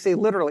is what they say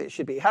literally it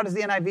should be. How does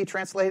the NIV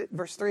translate it,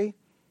 verse 3? It says,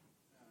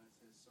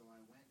 so I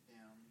went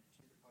down to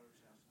the potter's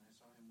house and I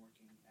saw him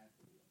working at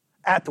the wheel.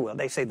 At the wheel.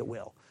 They say the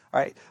wheel.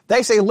 All right.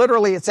 They say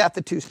literally it's at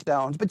the two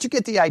stones, but you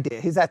get the idea.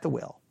 He's at the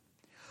wheel.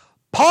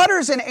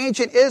 Potters in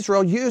ancient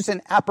Israel used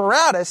an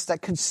apparatus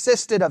that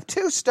consisted of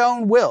two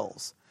stone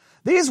wheels.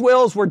 These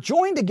wheels were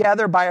joined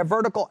together by a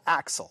vertical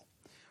axle.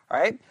 All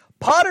right.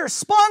 Potters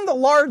spun the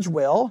large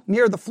wheel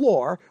near the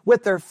floor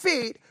with their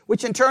feet,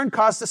 which in turn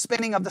caused the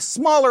spinning of the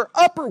smaller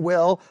upper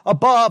wheel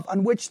above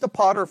on which the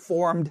potter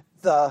formed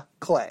the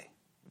clay.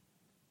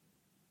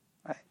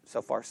 All right,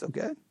 so far so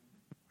good.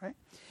 Right?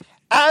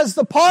 As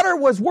the potter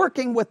was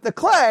working with the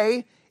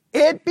clay,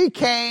 it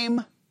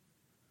became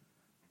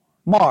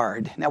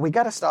marred. Now we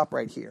got to stop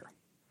right here.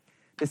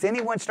 Does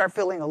anyone start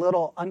feeling a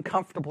little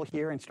uncomfortable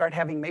here and start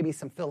having maybe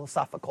some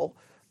philosophical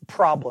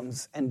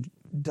problems and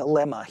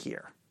dilemma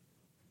here?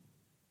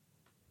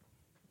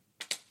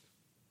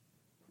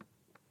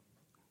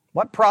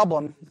 What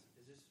problem? Is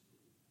this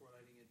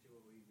correlating it to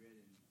what we read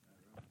in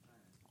Romans 9?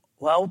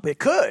 Well, it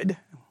could.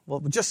 Well,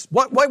 just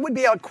what would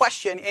be a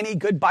question any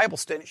good Bible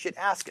student should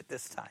ask at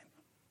this time?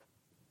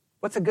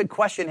 What's a good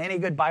question any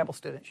good Bible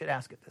student should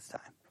ask at this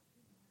time?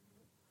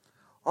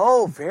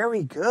 Oh,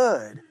 very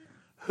good.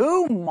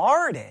 Who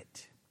marred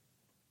it?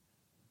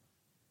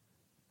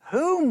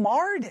 Who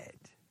marred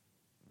it?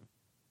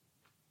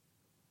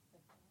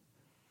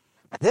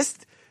 This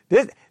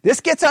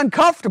gets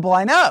uncomfortable,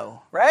 I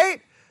know,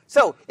 right?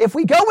 So if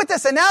we go with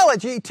this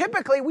analogy,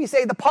 typically we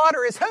say the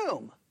potter is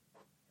whom?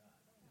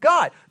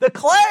 God. The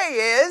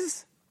clay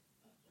is,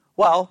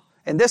 well,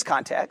 in this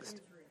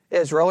context,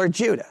 Israel or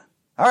Judah.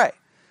 All right.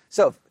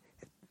 So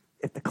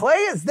if the clay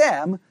is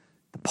them,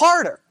 the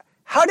potter,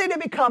 how did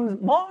it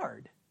become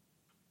marred?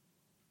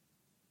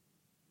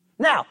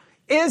 Now,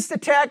 is the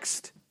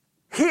text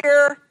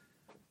here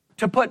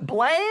to put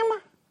blame?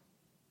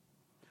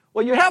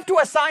 Well, you have to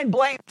assign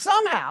blame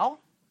somehow,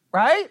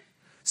 right?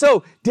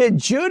 So, did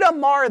Judah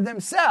mar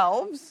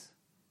themselves?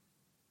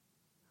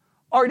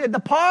 Or did the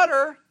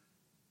potter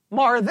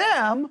mar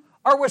them?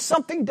 Or was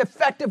something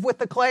defective with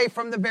the clay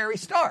from the very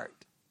start?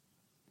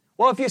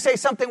 Well, if you say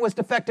something was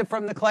defective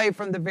from the clay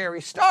from the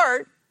very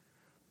start,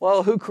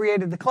 well, who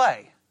created the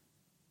clay?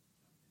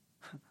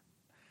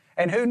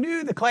 And who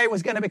knew the clay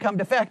was going to become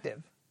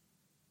defective?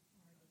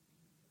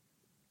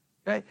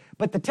 Okay?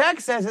 But the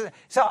text says,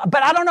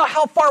 but I don't know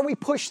how far we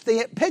push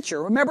the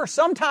picture. Remember,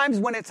 sometimes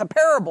when it's a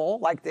parable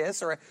like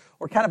this, or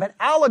kind of an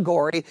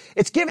allegory,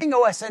 it's giving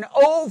us an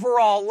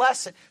overall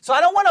lesson. So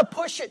I don't want to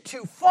push it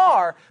too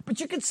far, but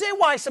you can see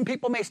why some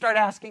people may start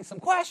asking some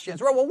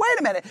questions. Well, wait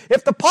a minute.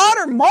 If the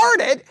potter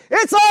marred it,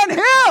 it's on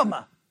him.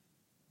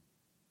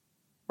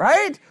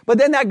 Right? But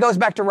then that goes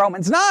back to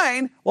Romans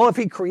 9. Well, if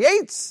he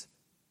creates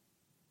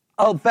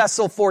a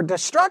vessel for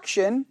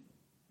destruction,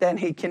 then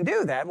he can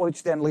do that,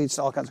 which then leads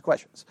to all kinds of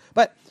questions.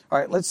 But, all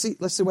right, let's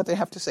see what they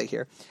have to say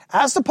here.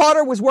 As the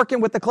potter was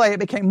working with the clay,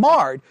 it became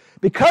marred.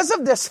 Because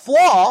of this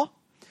flaw,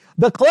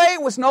 the clay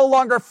was no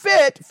longer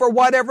fit for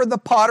whatever the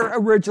potter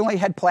originally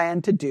had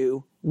planned to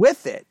do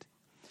with it.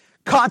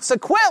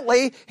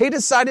 Consequently, he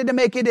decided to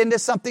make it into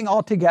something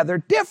altogether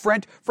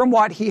different from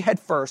what he had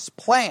first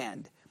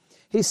planned.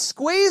 He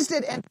squeezed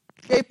it into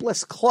a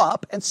shapeless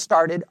clump and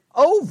started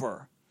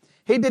over.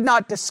 He did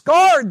not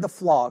discard the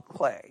flawed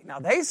clay. Now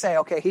they say,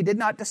 okay, he did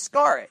not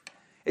discard it.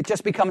 It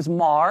just becomes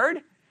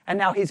marred, and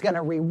now he's going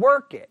to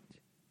rework it.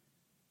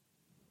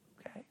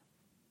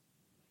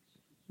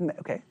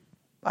 Okay.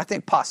 I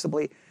think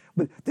possibly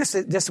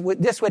this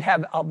would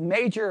have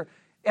major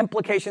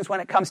implications when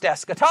it comes to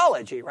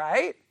eschatology,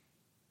 right?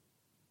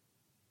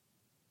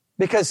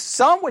 Because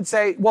some would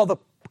say, well, the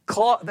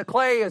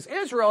clay is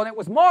Israel, and it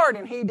was marred,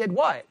 and he did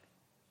what?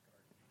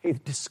 He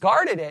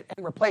discarded it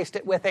and replaced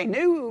it with a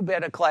new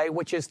bit of clay,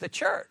 which is the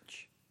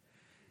church.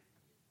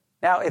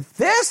 Now, if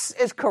this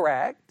is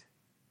correct,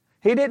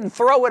 he didn't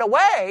throw it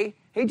away.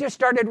 He just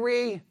started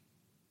reworking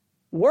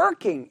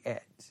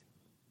it.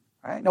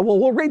 All right? Now,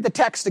 we'll read the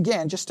text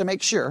again just to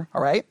make sure.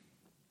 All right?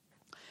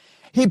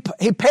 He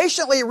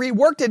patiently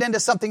reworked it into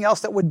something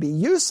else that would be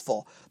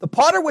useful. The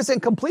potter was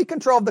in complete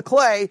control of the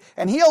clay,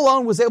 and he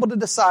alone was able to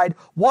decide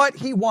what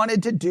he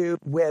wanted to do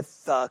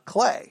with the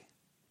clay.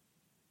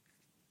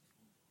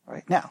 All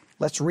right, now,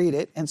 let's read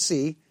it and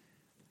see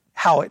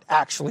how it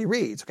actually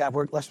reads. Okay,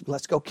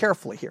 let's go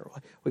carefully here.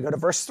 We go to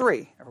verse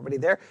 3. Everybody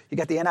there? You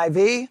got the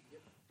NIV?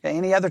 Okay,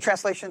 any other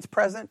translations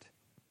present?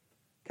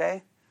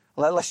 Okay,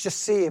 let's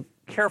just see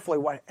carefully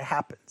what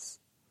happens.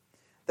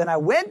 Then I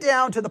went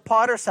down to the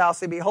potter's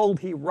house, and behold,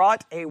 he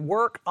wrought a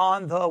work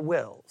on the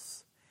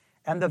wheels.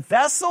 And the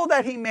vessel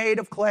that he made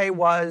of clay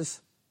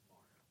was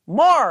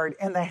marred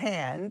in the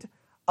hand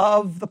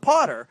of the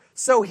potter.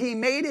 So he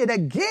made it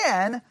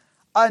again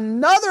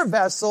another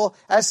vessel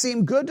as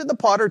seemed good to the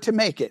potter to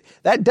make it.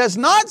 That does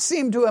not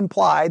seem to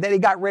imply that he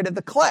got rid of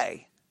the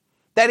clay,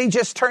 that he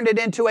just turned it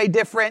into a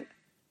different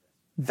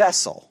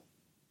vessel.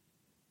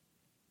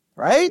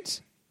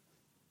 Right?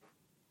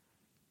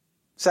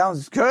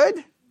 Sounds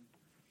good?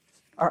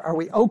 Are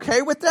we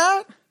okay with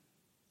that?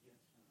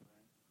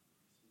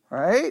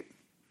 Right?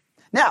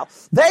 Now,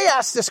 they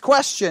ask this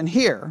question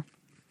here.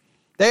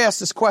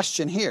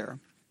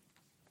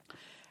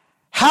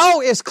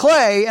 How is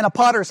clay in a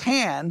potter's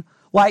hand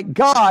like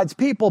God's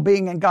people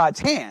being in God's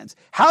hands?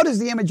 How does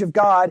the image of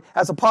God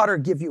as a potter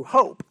give you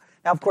hope?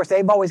 Now, of course,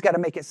 they've always got to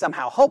make it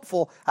somehow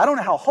hopeful. I don't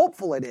know how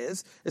hopeful it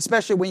is,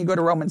 especially when you go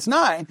to Romans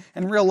 9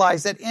 and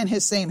realize that in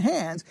his same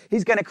hands,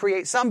 he's going to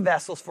create some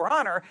vessels for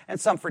honor and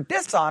some for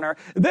dishonor.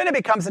 Then it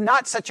becomes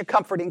not such a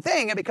comforting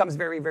thing. It becomes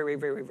very, very,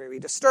 very, very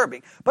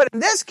disturbing. But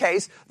in this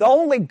case, the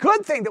only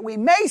good thing that we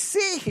may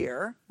see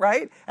here,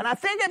 right, and I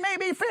think it may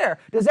be fair,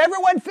 does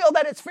everyone feel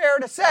that it's fair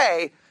to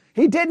say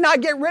he did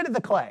not get rid of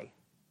the clay?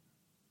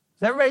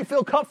 Does everybody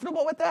feel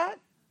comfortable with that?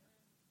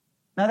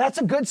 Now, that's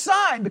a good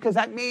sign, because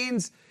that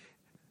means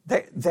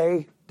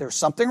there's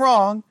something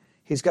wrong.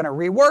 He's going to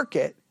rework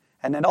it,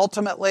 and then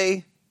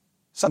ultimately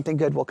something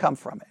good will come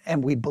from it.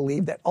 And we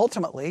believe that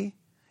ultimately,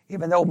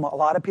 even though a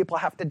lot of people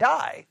have to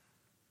die,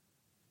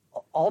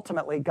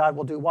 ultimately God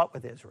will do what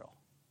with Israel?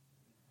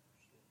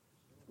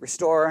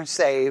 Restore,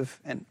 save,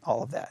 and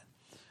all of that.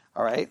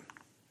 All right?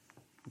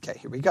 Okay,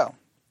 here we go.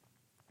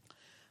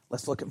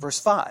 Let's look at verse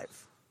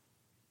 5.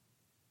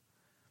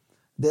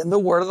 Then the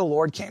word of the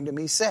Lord came to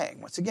me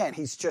saying, once again,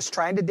 he's just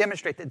trying to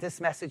demonstrate that this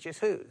message is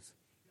whose?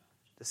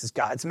 This is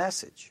God's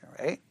message,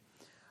 all right?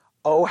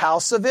 O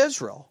house of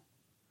Israel,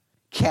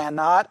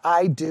 cannot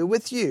I do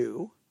with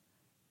you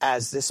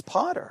as this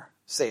potter,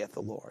 saith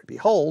the Lord?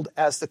 Behold,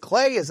 as the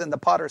clay is in the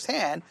potter's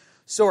hand,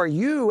 so are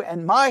you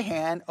in my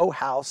hand, O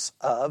house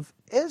of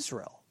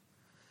Israel.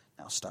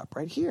 Now stop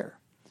right here.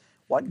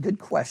 What good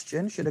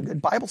question should a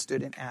good Bible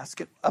student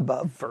ask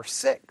above verse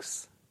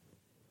 6?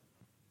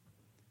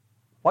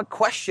 What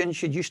question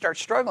should you start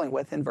struggling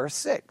with in verse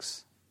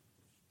 6?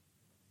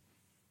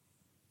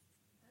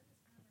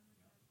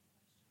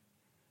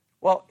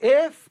 Well,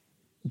 if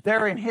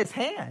they're in his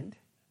hand,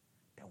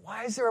 then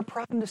why is there a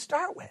problem to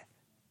start with?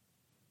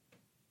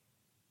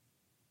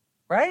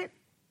 Right?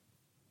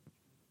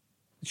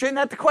 Shouldn't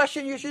that the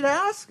question you should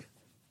ask?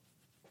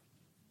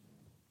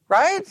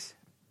 Right?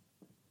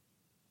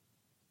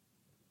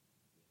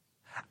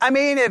 I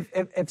mean,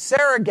 if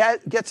Sarah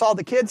gets all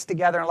the kids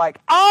together and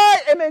like,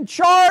 I am in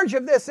charge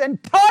of this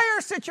entire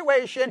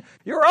situation,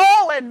 you're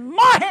all in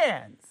my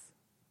hands.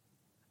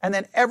 And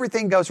then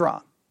everything goes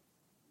wrong.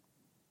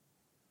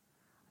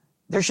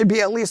 There should be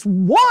at least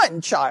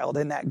one child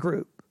in that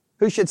group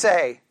who should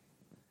say,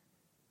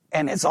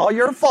 and it's all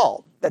your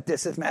fault that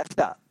this is messed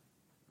up.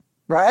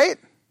 Right?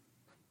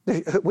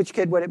 Which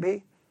kid would it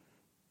be?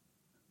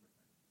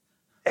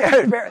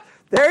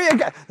 There you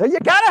go. You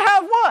got to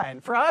have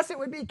one. For us, it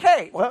would be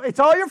Kate. Well, it's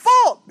all your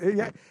fault.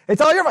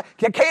 It's all your fault.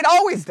 Kate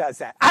always does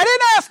that. I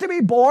didn't ask to be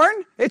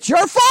born. It's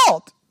your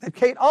fault. And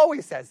Kate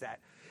always says that.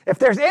 If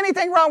there's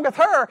anything wrong with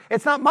her,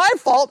 it's not my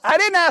fault. I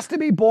didn't ask to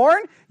be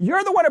born.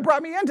 You're the one who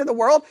brought me into the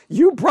world.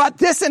 You brought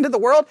this into the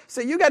world,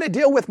 so you got to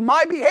deal with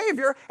my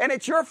behavior, and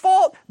it's your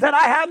fault that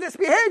I have this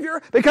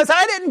behavior because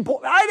I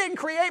didn't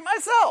create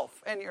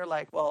myself. And you're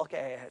like, well,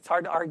 okay, it's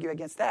hard to argue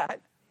against that,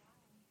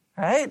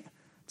 right?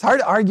 It's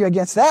hard to argue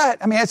against that.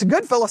 I mean, it's a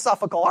good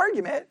philosophical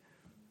argument,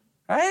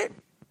 right?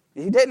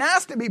 You didn't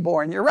ask to be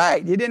born. You're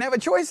right. You didn't have a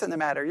choice in the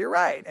matter. You're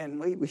right. And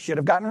we should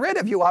have gotten rid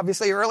of you,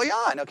 obviously, early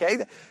on,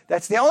 okay?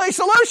 That's the only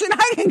solution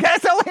I can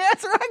get. That's the only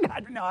answer I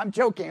got. No, I'm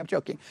joking.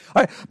 All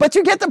right. But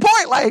you get the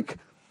point. Like,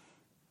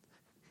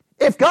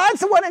 if God's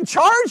the one in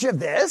charge of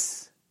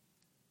this,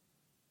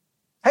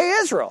 hey,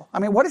 Israel, I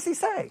mean, what does he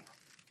say?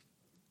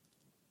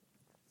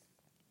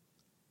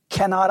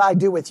 Cannot I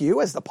do with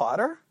you as the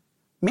potter?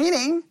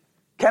 Meaning,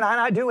 can I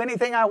not do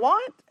anything I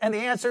want? And the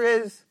answer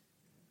is,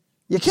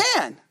 you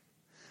can.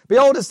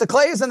 Behold, as the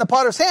clay is in the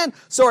potter's hand,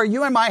 so are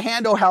you in my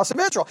hand, O house of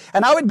Israel.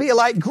 And I would be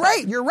like,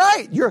 great, you're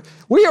right.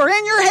 We are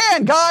in your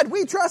hand, God.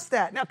 We trust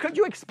that. Now, could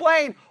you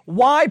explain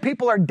why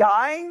people are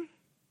dying?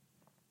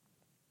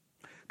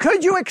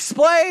 Could you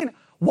explain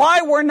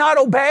why we're not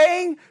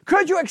obeying?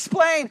 Could you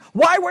explain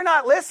why we're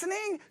not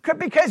listening?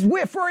 Because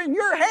if we're in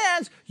your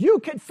hands, you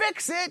can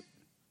fix it.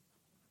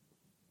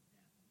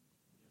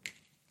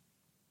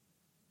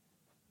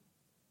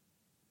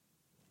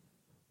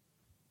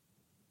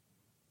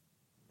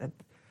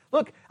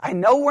 Look, I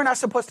know we're not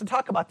supposed to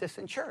talk about this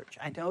in church.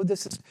 I know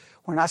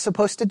we're not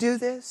supposed to do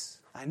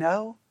this. I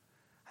know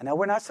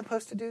we're not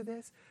supposed to do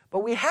this. But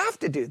we have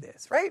to do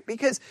this, right?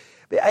 Because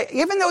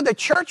even though the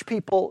church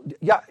people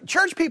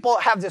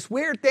have this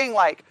weird thing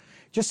like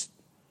just,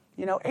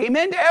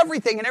 amen to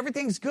everything and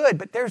everything's good.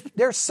 But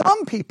there's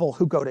some people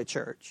who go to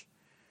church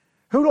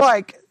who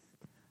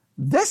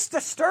this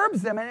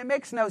disturbs them and it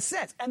makes no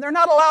sense. And they're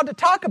not allowed to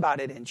talk about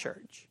it in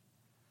church.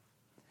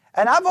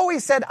 And I've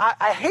always said,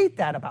 I hate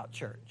that about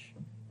church,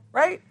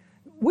 right?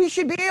 We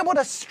should be able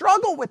to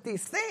struggle with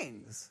these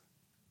things.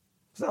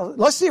 So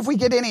let's see if we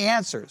get any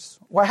answers.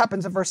 What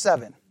happens in verse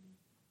 7?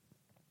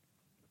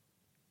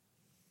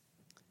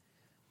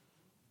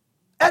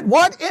 At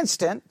what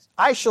instant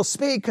I shall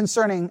speak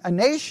concerning a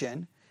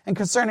nation and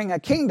concerning a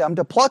kingdom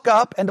to pluck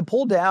up and to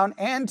pull down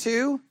and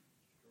to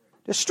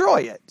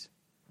destroy it.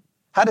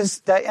 How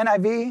does the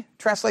NIV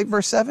translate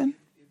verse 7?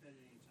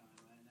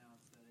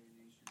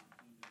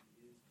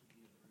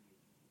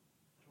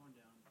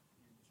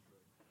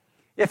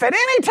 If at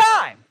any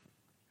time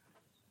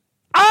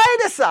I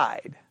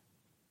decide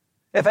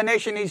if a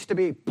nation needs to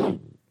be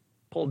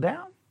pulled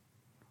down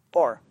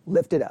or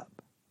lifted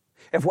up,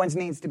 if one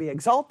needs to be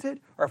exalted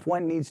or if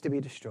one needs to be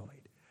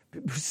destroyed,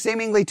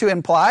 seemingly to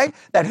imply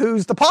that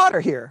who's the potter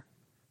here?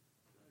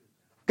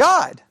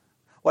 God.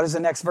 What does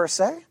the next verse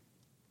say?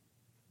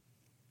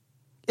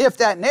 If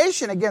that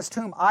nation against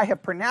whom I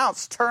have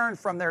pronounced turn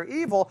from their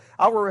evil,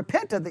 I will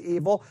repent of the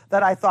evil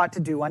that I thought to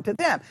do unto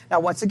them. Now,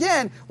 once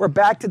again, we're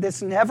back to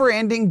this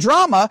never-ending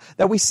drama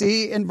that we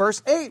see in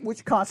verse 8,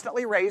 which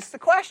constantly raises the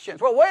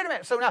questions. Well, wait a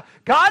minute. So now,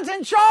 God's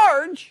in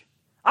charge.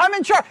 I'm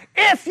in charge.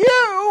 If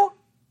you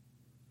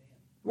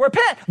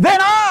repent, then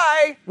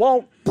I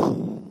won't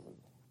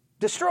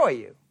destroy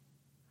you.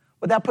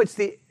 Well, that puts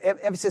the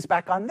emphasis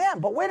back on them.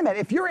 But wait a minute.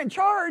 If you're in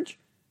charge,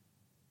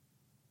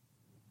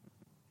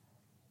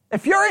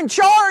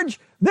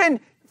 then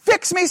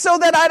fix me so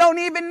that I don't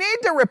even need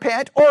to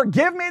repent or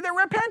give me the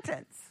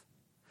repentance.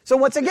 So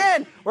once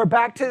again, we're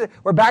back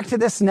to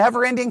this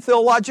never-ending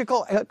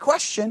theological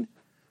question.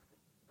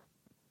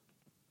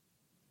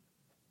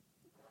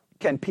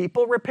 Can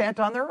people repent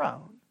on their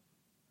own?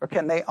 Or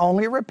can they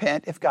only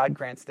repent if God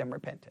grants them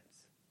repentance?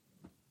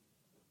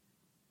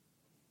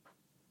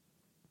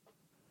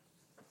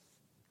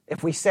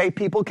 If we say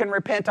people can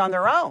repent on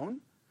their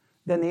own,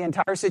 then the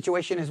entire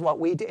situation is what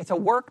we do. It's a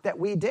work that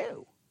we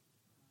do.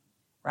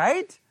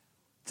 Right?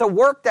 It's a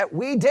work that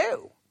we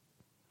do.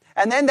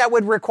 And then that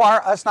would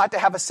require us not to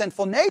have a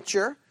sinful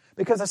nature,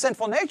 because a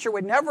sinful nature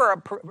would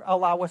never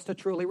allow us to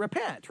truly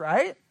repent,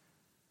 right?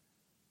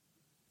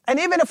 And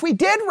even if we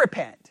did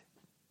repent,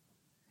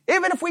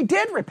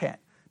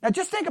 now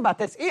just think about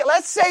this.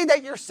 Let's say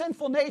that your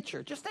sinful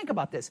nature, just think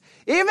about this.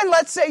 Even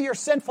let's say your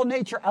sinful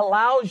nature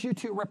allows you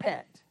to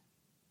repent,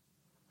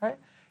 right?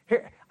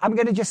 Here, I'm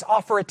going to just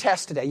offer a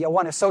test today. Y'all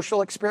want a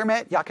social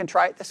experiment? Y'all can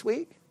try it this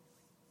week.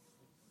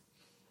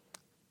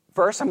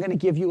 First, I'm going to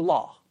give you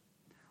law.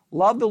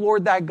 Love the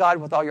Lord thy God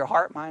with all your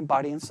heart, mind,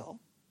 body, and soul.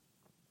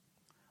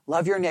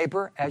 Love your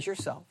neighbor as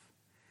yourself.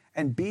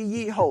 And be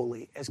ye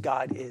holy as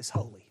God is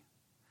holy.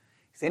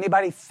 Has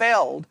anybody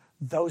failed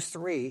those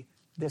three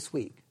this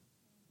week?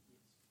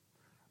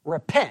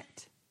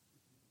 Repent.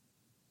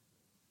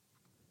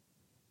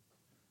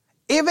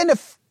 Even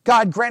if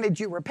God granted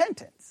you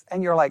repentance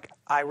and you're like,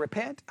 I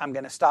repent, I'm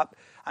going to stop,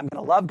 I'm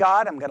going to love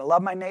God, I'm going to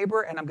love my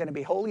neighbor, and I'm going to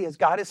be holy as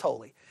God is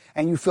holy.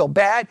 And you feel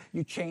bad,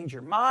 you change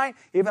your mind.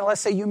 Even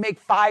let's say you make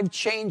 5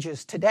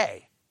 changes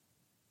today.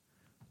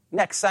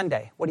 Next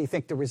Sunday, what do you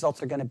think the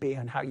results are going to be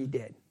on how you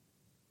did?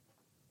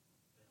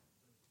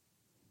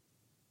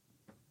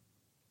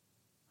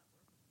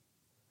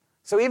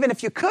 So even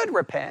if you could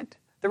repent,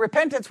 the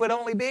repentance would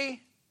only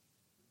be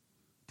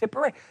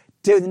temporary.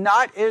 Did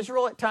not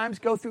Israel at times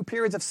go through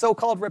periods of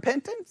so-called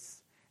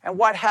repentance? And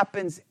what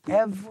happens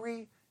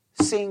every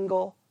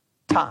single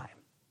time?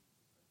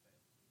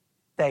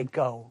 They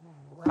go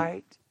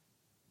right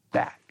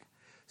back.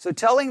 So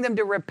telling them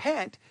to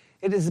repent,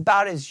 it is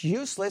about as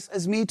useless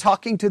as me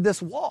talking to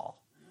this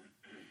wall.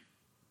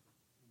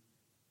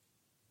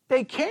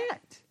 They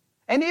can't.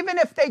 And even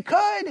if they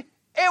could,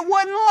 it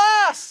wouldn't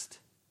last.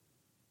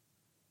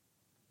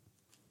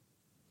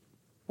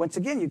 Once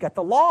again, you got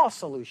the law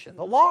solution,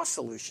 the law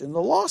solution,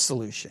 the law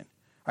solution.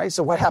 All right,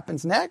 so what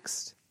happens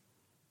next?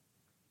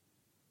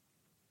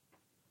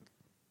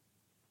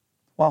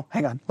 Well,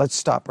 hang on. Let's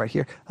stop right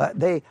here.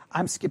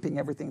 I'm skipping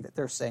everything that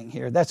they're saying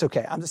here. That's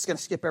okay. I'm just going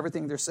to skip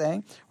everything they're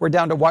saying. We're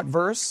down to what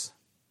verse?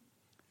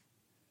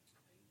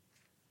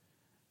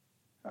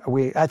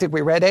 I think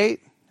we read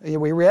 8.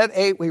 We read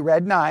 8. We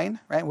read 9.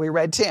 Right? We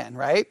read 10.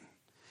 Right?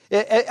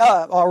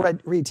 I'll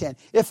read 10.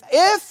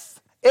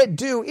 If it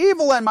do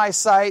evil in my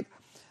sight,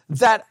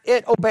 that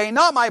it obey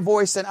not my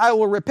voice, and I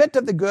will repent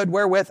of the good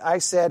wherewith I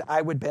said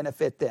I would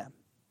benefit them.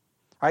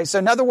 All right, so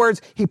in other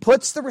words, he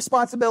puts the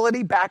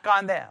responsibility back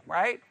on them,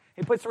 right?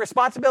 He puts the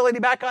responsibility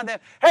back on them.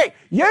 Hey,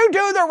 you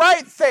do the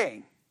right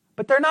thing.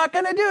 But they're not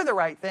going to do the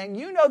right thing.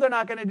 You know they're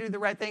not going to do the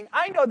right thing.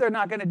 I know they're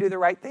not going to do the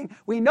right thing.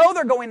 We know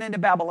they're going into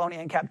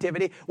Babylonian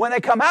captivity. When they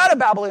come out of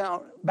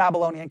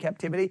Babylonian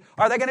captivity,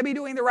 are they going to be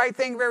doing the right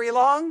thing very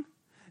long?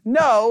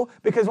 No,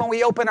 because when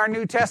we open our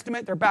New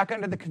Testament, they're back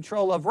under the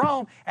control of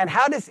Rome. And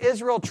how does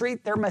Israel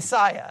treat their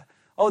Messiah?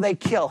 Oh, they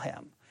kill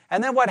him.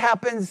 And then what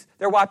happens?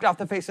 They're wiped off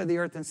the face of the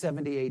earth in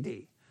 70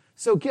 AD.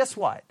 So guess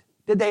what?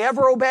 Did they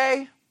ever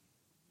obey?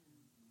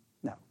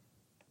 No.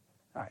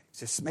 All right,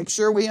 just make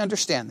sure we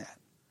understand that.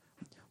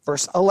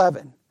 Verse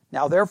 11.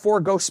 Now therefore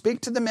go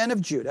speak to the men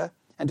of Judah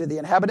and to the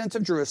inhabitants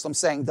of Jerusalem,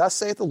 saying, Thus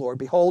saith the Lord,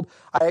 Behold,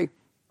 I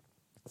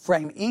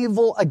frame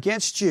evil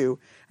against you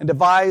and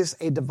devise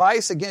a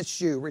device against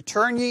you.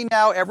 Return ye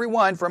now every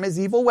one from his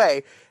evil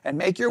way and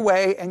make your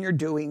way and your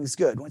doings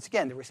good. Once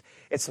again,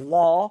 it's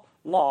law,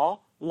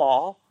 law,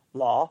 law,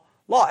 law,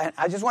 law. And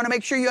I just want to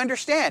make sure you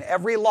understand.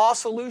 Every law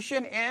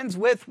solution ends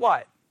with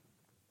what?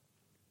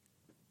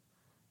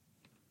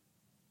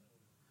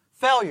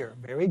 Failure.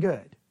 Very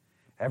good.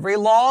 Every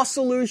law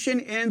solution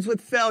ends with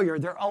failure.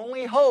 Their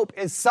only hope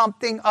is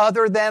something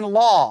other than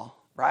law,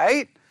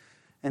 right?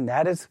 And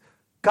that is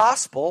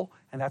gospel,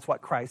 and that's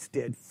what Christ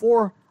did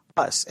for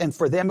us. And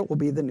for them it will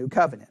be the new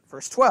covenant.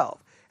 Verse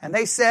 12. And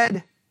they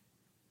said,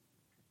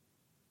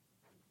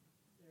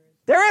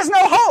 there is no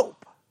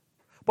hope,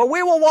 but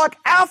we will walk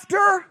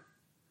after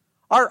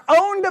our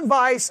own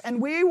device,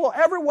 and we will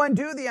everyone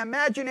do the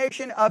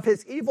imagination of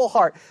his evil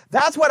heart.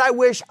 That's what I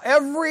wish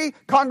every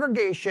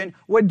congregation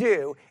would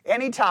do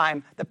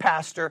anytime the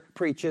pastor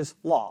preaches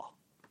law.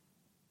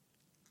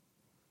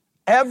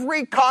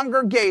 Every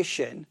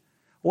congregation,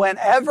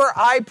 whenever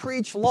I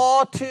preach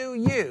law to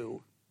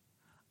you,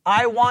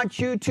 I want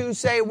you to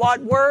say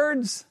what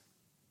words?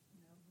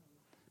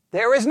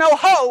 There is no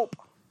hope.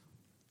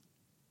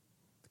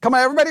 Come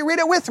on, everybody read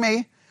it with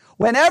me.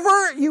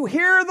 Whenever you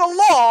hear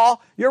the law,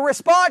 your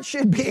response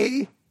should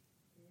be,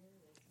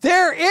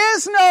 there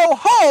is no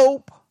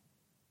hope.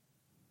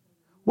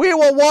 We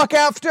will walk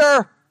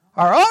after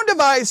our own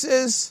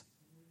devices.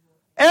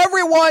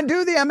 Everyone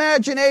do the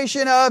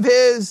imagination of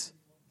his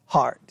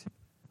heart.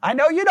 I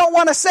know you don't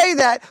want to say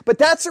that, but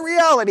that's the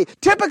reality.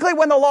 Typically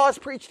when the law is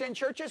preached in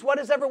churches, what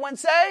does everyone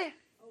say?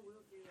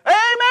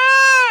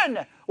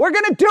 Amen! We're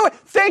going to do it.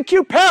 Thank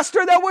you,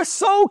 Pastor. That was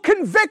so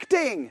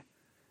convicting.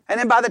 And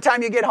then by the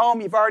time you get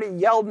home, you've already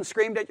yelled and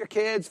screamed at your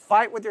kids,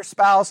 fight with your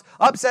spouse,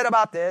 upset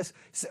about this,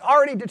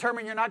 already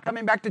determined you're not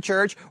coming back to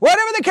church,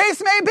 whatever the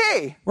case may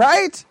be,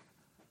 right?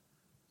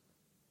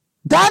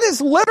 That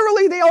is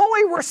literally the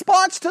only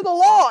response to the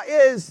law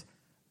is,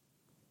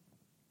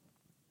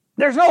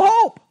 there's no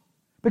hope.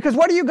 Because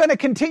what are you going to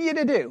continue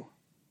to do?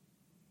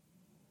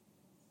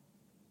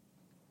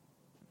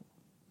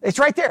 It's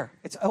right there.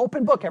 It's an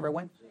open book,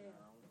 everyone.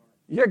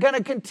 You're going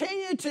to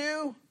continue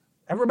to,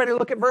 everybody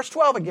look at verse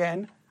 12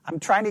 again. I'm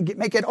trying to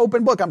make it an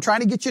open book. I'm trying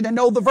to get you to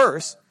know the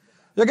verse.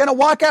 You're going to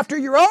walk after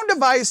your own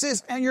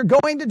devices, and you're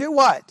going to do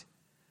what?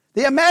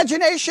 The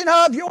imagination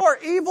of your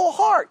evil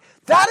heart.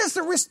 That is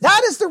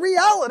the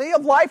reality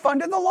of life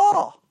under the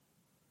law.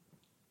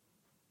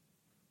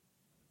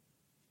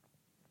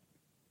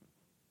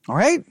 All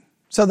right?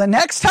 So the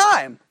next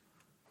time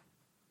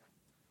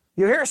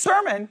You hear a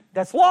sermon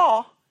that's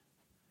law,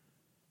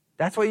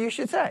 that's what you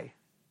should say.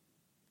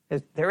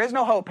 There is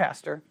no hope,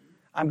 Pastor.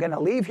 I'm going to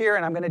leave here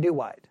and I'm going to do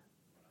what?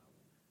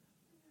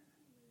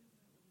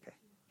 Okay.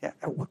 Yeah.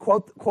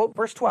 Quote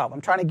verse 12.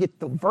 I'm trying to get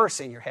the verse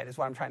in your head is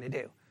what I'm trying to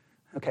do.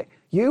 Okay.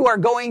 You are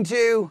going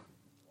to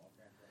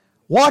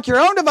walk your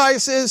own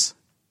devices.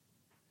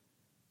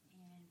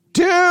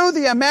 Do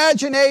the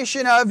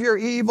imagination of your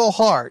evil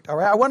heart. All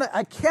right.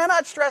 I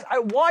cannot stress. I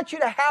want you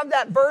to have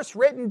that verse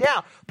written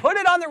down. Put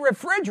it on the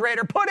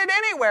refrigerator. Put it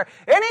anywhere.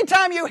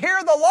 Anytime you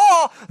hear the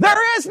law,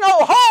 there is no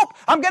hope.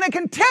 I'm going to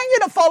continue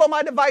to follow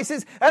my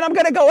devices and I'm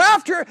going to go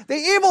after the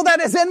evil that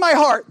is in my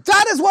heart.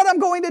 That is what I'm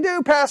going to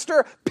do,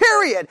 Pastor.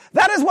 Period.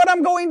 That is what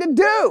I'm going to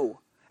do.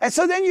 And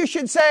so then you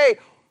should say,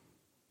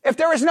 if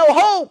there is no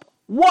hope,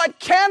 what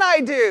can I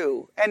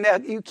do? And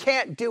you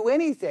can't do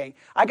anything.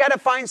 I got to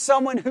find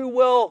someone who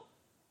will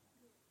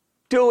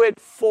do it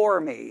for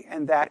me,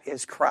 and that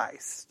is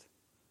Christ.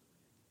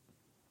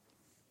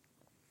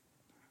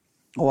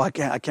 Oh,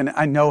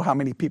 I know how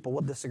many people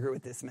will disagree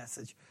with this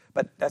message,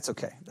 but that's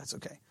okay. That's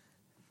okay.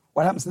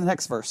 What happens in the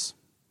next verse?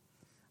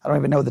 I don't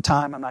even know the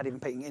time. I'm not even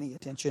paying any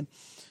attention.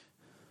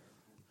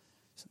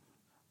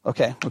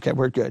 Okay,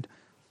 we're good.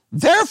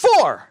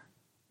 Therefore,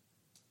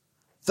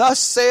 thus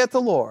saith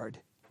the Lord,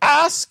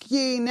 ask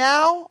ye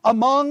now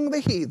among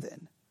the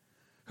heathen,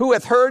 who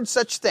hath heard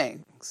such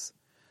things.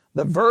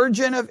 The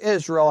Virgin of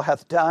Israel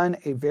hath done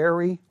a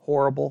very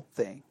horrible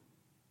thing.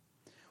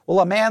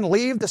 Will a man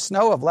leave the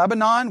snow of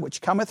Lebanon,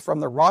 which cometh from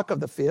the rock of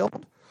the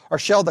field? Or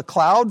shall the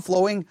cloud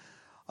flowing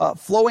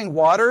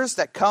waters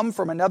that come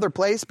from another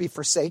place be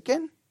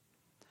forsaken?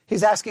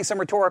 He's asking some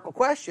rhetorical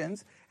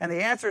questions, and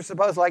the answer is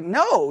supposed like,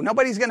 no,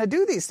 nobody's going to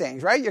do these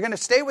things, right? You're going to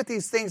stay with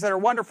these things that are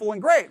wonderful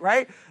and great,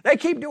 right? They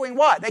keep doing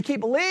what? They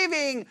keep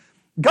leaving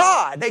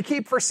God. They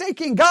keep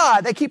forsaking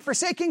God. They keep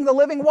forsaking the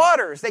living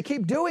waters. They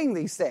keep doing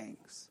these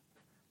things.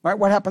 Right?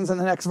 What happens in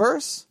the next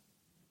verse?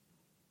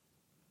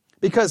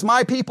 Because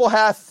my people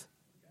hath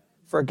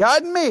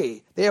forgotten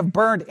me. They have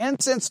burned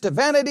incense to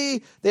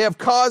vanity. They have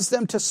caused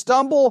them to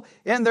stumble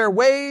in their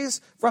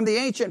ways from the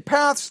ancient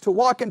paths to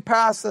walk in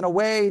paths in a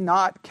way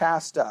not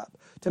cast up,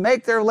 to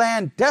make their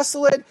land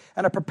desolate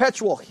and a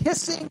perpetual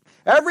hissing.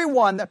 Every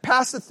one that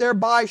passeth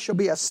thereby shall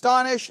be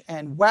astonished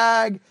and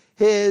wag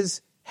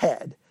his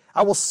head.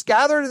 I will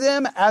scatter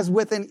them as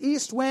with an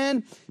east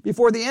wind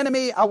before the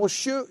enemy. I will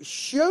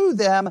shew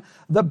them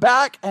the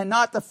back and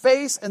not the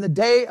face in the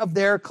day of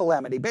their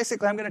calamity.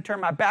 Basically, I'm going to turn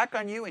my back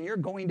on you and you're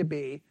going to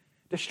be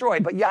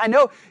destroyed. But yeah, I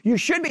know you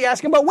should be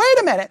asking, but wait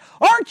a minute.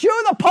 Aren't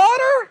you the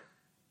potter?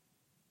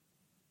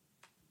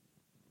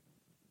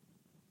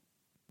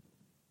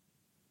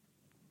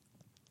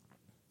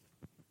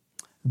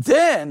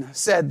 Then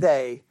said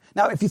they.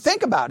 Now, if you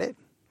think about it,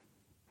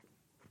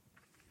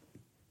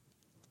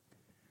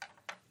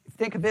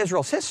 think of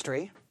Israel's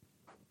history,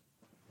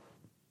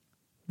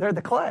 they're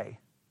the clay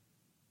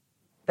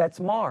that's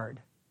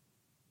marred.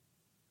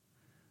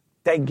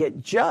 They get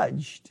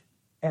judged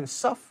and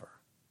suffer.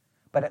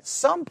 But at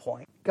some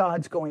point,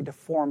 God's going to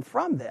form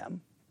from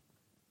them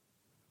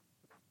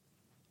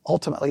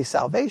ultimately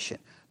salvation.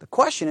 The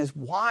question is,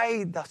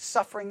 why the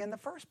suffering in the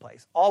first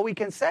place? All we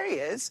can say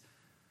is,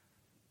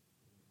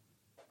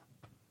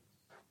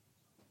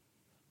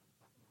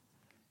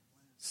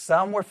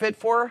 some were fit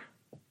for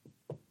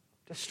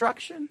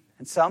destruction,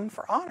 and some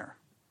for honor.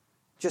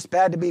 Just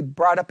bad to be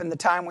brought up in the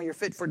time when you're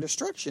fit for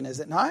destruction, is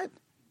it not?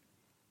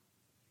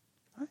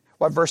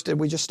 What verse did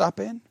we just stop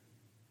in?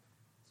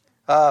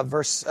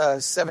 Verse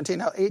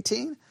 17,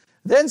 18.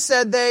 Then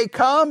said they,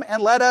 come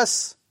and let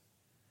us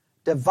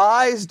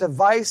devise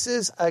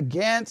devices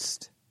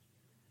against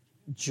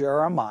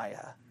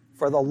Jeremiah.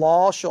 For the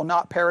law shall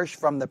not perish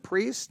from the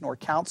priest, nor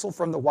counsel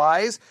from the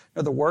wise,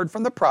 nor the word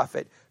from the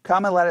prophet.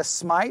 Come and let us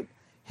smite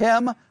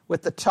him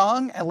with the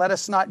tongue, and let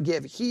us not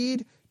give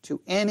heed to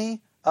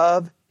any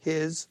of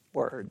his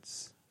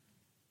words.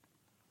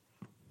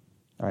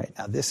 All right,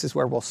 now this is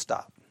where we'll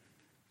stop.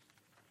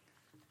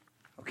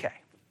 Okay.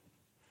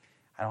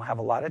 I don't have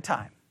a lot of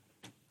time.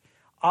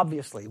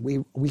 Obviously,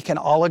 we can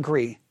all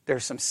agree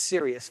there's some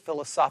serious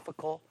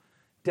philosophical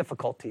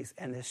difficulties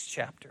in this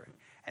chapter.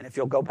 And if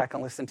you'll go back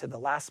and listen to the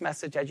last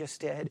message I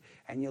just did,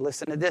 and you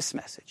listen to this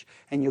message,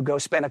 and you go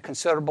spend a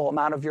considerable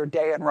amount of your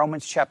day in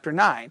Romans chapter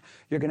 9,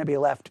 you're going to be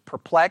left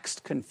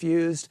perplexed,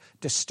 confused,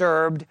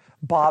 disturbed,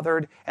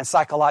 bothered, and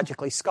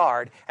psychologically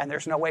scarred. And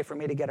there's no way for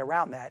me to get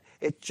around that.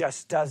 It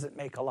just doesn't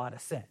make a lot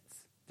of sense.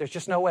 There's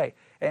just no way.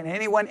 And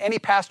any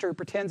pastor who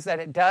pretends that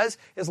it does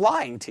is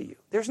lying to you.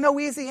 There's no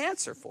easy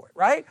answer for it,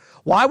 right?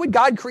 Why would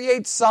God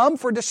create some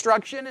for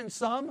destruction and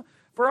some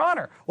for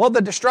honor? Well,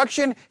 the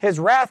destruction, his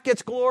wrath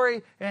gets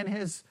glory,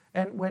 and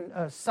when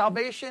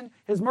salvation,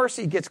 his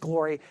mercy gets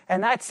glory.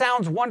 And that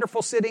sounds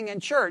wonderful sitting in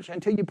church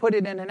until you put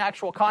it in an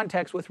actual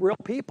context with real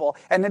people,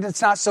 and then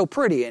it's not so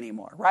pretty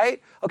anymore,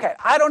 right? Okay,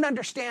 I don't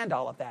understand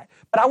all of that,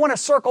 but I want to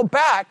circle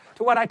back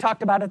to what I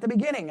talked about at the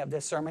beginning of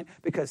this sermon,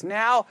 because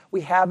now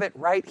we have it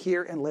right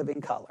here in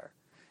living color.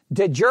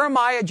 Did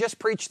Jeremiah just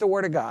preach the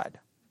word of God?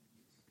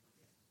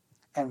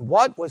 And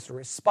what was the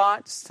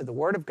response to the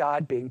Word of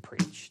God being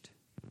preached?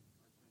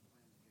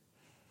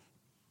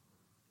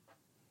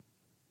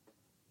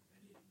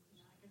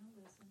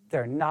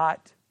 They're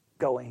not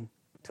going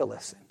to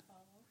listen.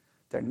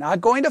 They're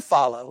not going to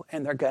follow,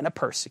 and they're going to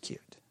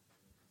persecute.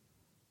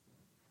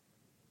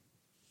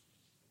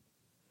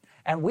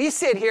 And we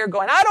sit here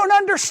going, I don't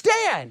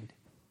understand.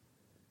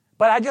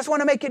 But I just want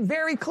to make it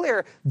very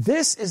clear,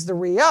 this is the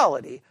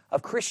reality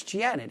of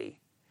Christianity.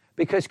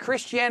 Because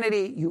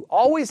Christianity, you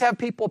always have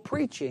people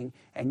preaching,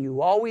 and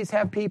you always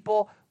have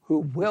people who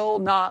will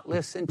not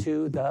listen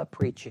to the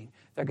preaching.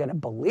 They're going to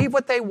believe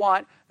what they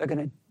want. They're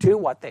going to do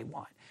what they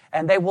want.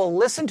 And they will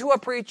listen to a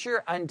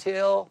preacher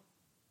until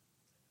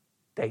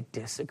they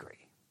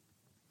disagree.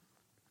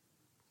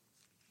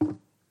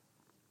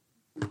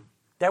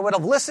 They would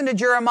have listened to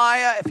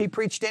Jeremiah if he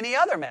preached any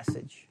other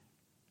message.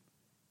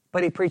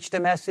 But he preached a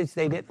message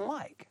they didn't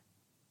like.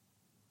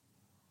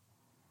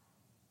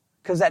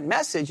 Because that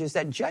message is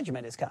that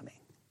judgment is coming.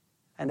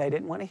 And they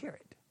didn't want to hear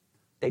it.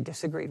 They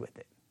disagreed with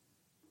it.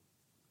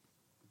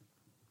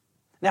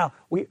 Now,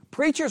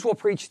 preachers will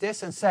preach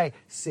this and say,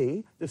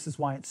 see, this is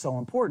why it's so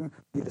important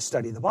for you to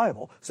study the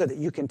Bible, so that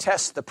you can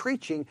test the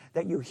preaching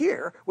that you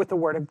hear with the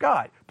Word of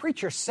God.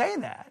 Preachers say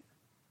that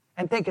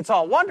and think it's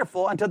all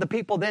wonderful until the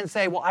people then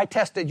say, well, I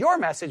tested your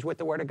message with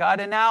the Word of God,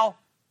 and now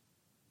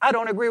I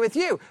don't agree with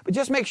you. But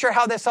just make sure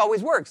how this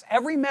always works.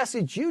 Every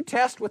message you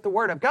test with the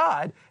Word of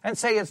God and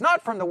say it's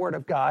not from the Word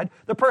of God,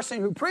 the person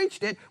who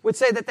preached it would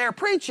say that they're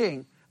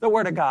preaching the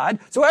Word of God.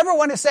 So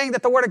everyone is saying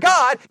that the Word of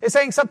God is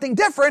saying something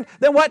different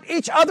than what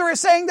each other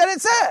is saying that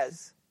it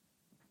says.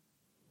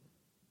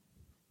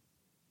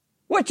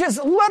 Which is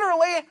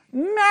literally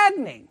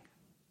maddening.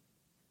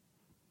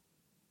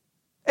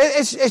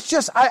 It's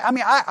just,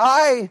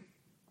 I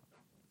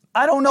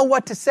don't know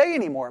what to say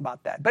anymore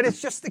about that. But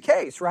it's just the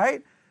case,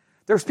 right?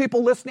 There's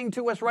people listening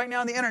to us right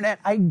now on the internet,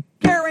 I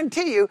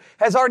guarantee you,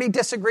 has already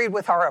disagreed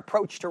with our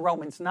approach to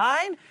Romans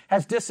 9,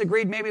 has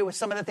disagreed maybe with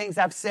some of the things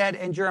I've said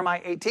in Jeremiah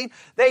 18.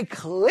 They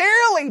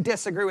clearly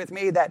disagree with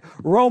me that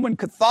Roman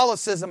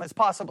Catholicism is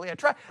possibly a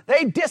trap.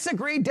 They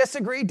disagree. And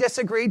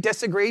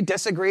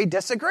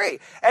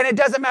it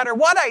doesn't matter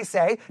what I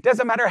say,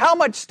 doesn't matter how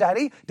much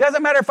study,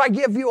 doesn't matter if I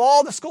give you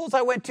all the schools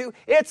I went to,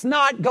 it's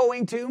not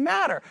going to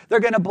matter.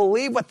 They're going to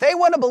believe what they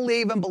want to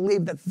believe and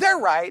believe that they're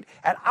right,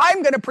 and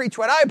I'm going to preach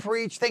what I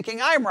preach thinking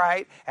I'm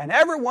right, and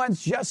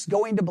everyone's just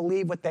going to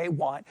believe what they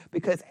want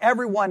because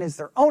everyone is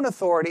their own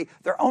authority,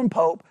 their own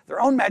pope, their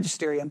own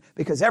magisterium,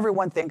 because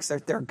everyone thinks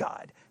that they're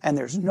God. And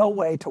there's no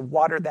way to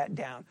water that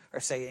down or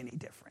say any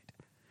different.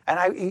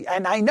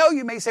 And I know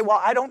you may say, well,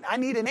 I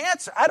need an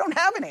answer. I don't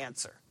have an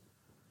answer.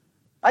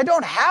 I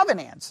don't have an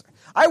answer.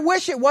 I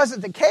wish it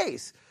wasn't the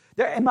case.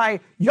 In my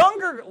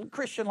younger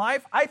Christian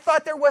life, I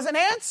thought there was an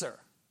answer.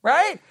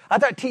 Right? I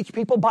thought teach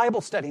people Bible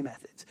study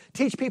methods,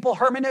 teach people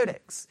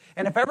hermeneutics.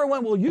 And if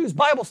everyone will use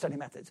Bible study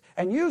methods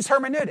and use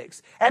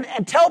hermeneutics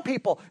and tell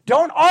people,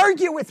 don't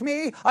argue with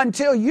me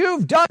until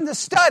you've done the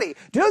study.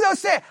 Do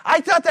those things.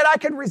 I thought that I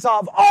could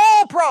resolve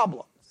all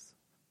problems.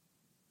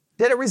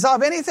 Did it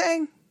resolve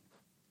anything?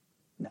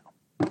 No.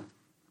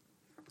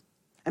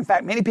 In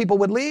fact, many people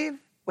would leave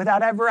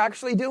without ever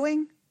actually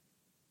doing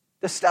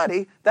the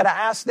study that I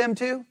asked them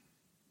to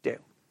do.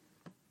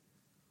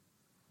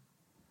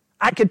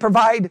 I could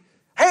provide,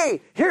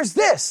 hey, here's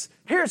this.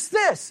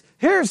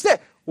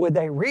 Would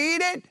they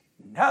read it?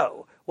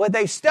 No. Would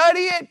they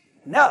study it?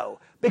 No.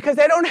 Because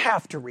they don't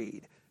have to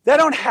read. They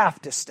don't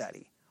have to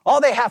study.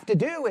 All they have to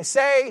do is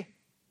say,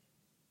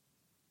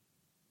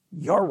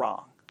 you're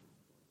wrong.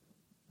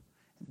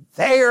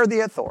 They are the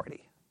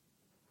authority.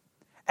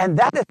 And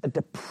that is the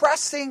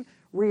depressing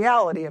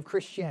reality of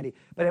Christianity.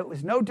 But it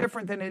was no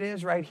different than it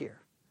is right here.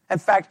 In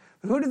fact,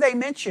 who do they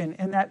mention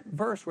in that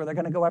verse where they're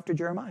going to go after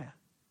Jeremiah?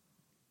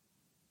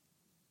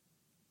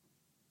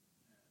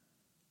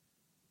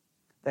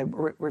 They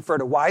refer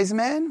to wise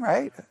men,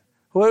 right?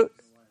 Who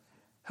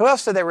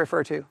else do they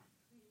refer to?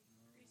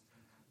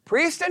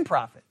 Priests and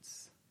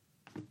prophets.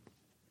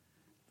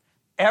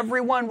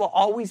 Everyone will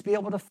always be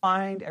able to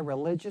find a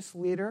religious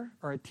leader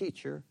or a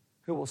teacher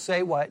who will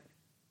say what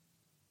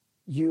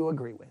you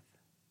agree with.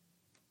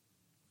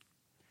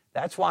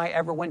 That's why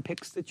everyone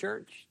picks the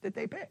church that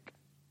they pick.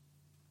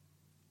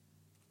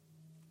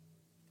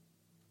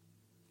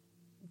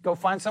 Go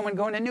find someone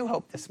going to New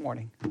Hope this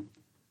morning.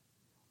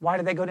 Why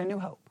do they go to New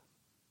Hope?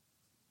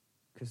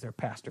 Because their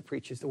pastor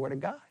preaches the Word of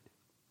God.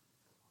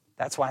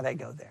 That's why they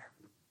go there.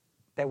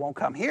 They won't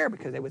come here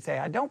because they would say,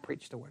 I don't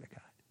preach the Word of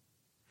God.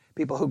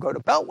 People who go to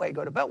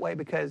Beltway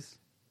because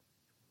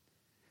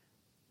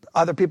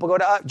other people go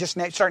to, just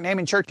start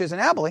naming churches in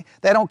Abilene.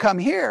 They don't come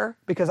here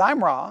because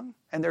I'm wrong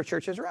and their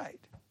church is right.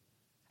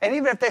 And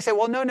even if they say,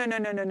 well, no,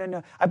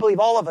 I believe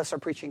all of us are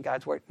preaching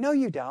God's Word. No,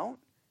 you don't,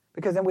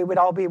 because then we would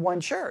all be one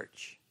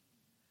church.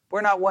 We're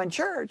not one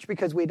church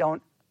because we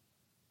don't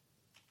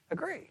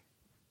agree.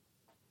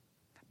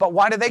 But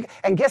why do they,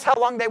 and guess how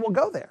long they will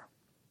go there?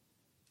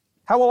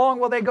 How long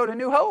will they go to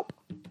New Hope?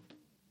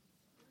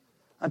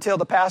 Until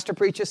the pastor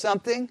preaches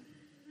something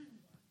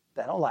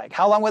They don't like.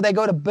 How long will they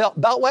go to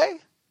Beltway?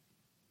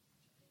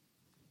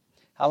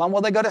 How long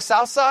will they go to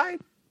Southside?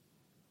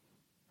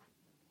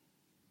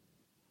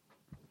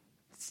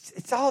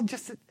 It's all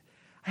just,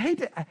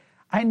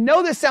 I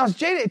know this sounds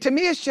jaded. To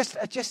me,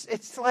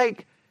 it's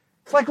like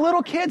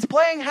little kids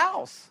playing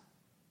house.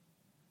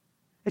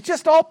 It's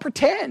just all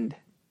pretend.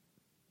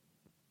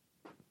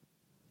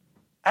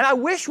 And I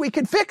wish we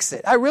could fix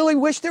it. I really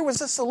wish there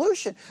was a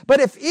solution. But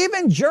if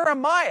even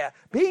Jeremiah,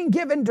 being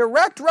given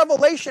direct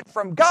revelation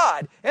from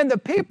God, and the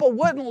people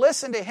wouldn't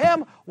listen to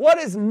him, what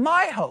is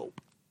my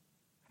hope?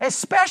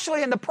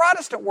 Especially in the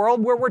Protestant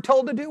world where we're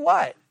told to do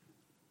what?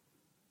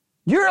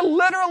 You're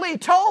literally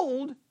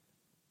told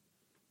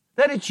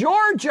that it's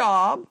your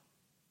job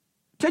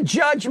to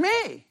judge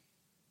me.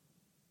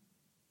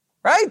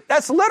 Right?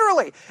 That's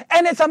literally.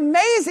 And it's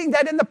amazing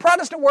that in the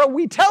Protestant world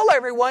we tell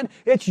everyone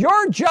it's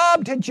your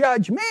job to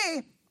judge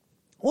me.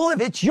 Well,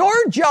 if it's your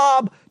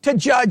job to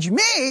judge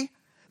me,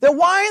 then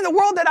why in the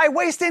world did I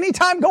waste any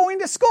time going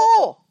to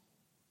school?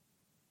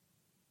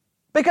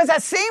 Because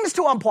that seems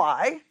to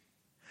imply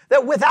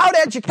that without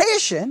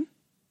education,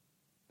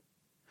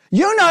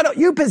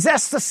 you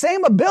possess the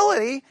same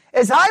ability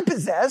as I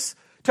possess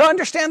to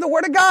understand the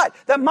Word of God.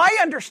 That my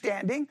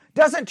understanding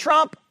doesn't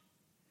trump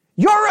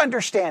your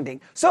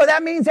understanding. So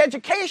that means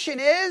education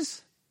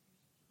is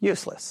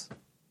useless.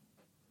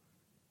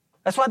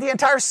 That's why the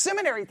entire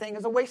seminary thing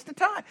is a waste of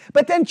time.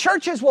 But then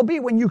churches will be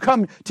when they're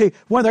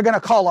going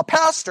to call a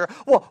pastor,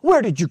 well,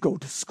 where did you go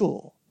to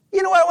school?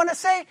 You know what I want to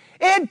say?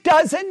 It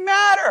doesn't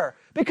matter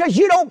because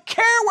you don't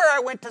care where I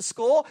went to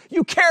school.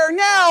 You care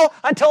now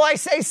until I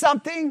say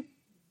something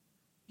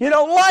you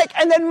don't like,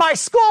 and then my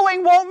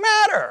schooling won't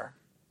matter.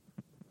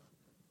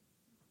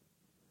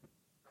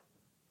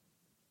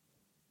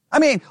 I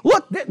mean,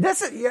 look,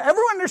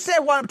 everyone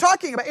understand what I'm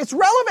talking about. It's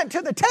relevant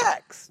to the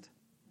text.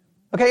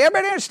 Okay,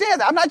 everybody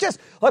understand that. I'm not just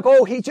like,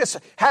 he just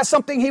has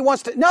something he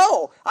wants to.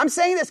 No, I'm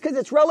saying this because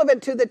it's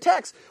relevant to the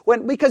text.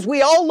 Because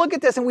we all look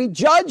at this and we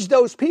judge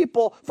those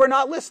people for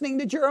not listening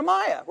to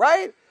Jeremiah,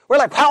 right? We're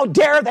like, how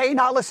dare they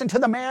not listen to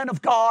the man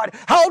of God?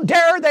 How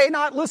dare they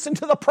not listen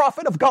to the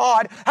prophet of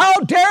God? How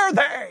dare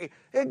they?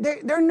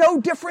 They're no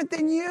different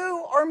than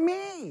you or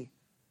me.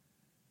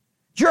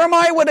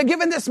 Jeremiah would have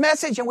given this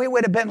message and we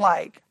would have been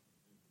like,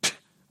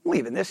 I'm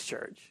leaving this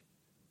church.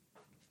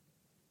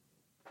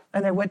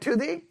 And they went to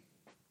the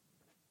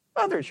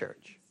other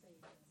church.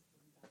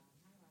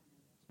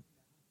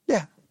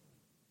 Yeah.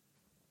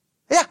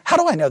 Yeah, how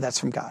do I know that's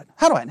from God?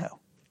 How do I know?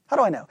 How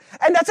do I know?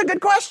 And that's a good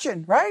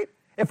question, right?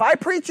 If I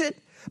preach it,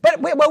 but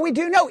what we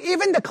do know,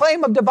 even the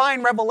claim of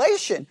divine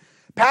revelation,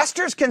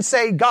 pastors can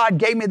say, God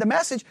gave me the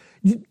message.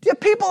 The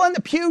people in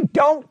the pew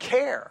don't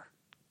care.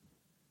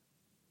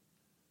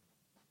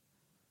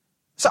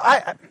 So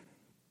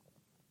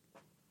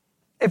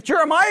if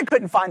Jeremiah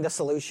couldn't find the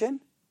solution,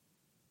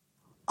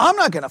 I'm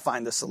not going to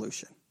find the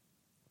solution.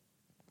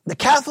 The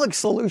Catholic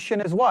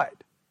solution is what?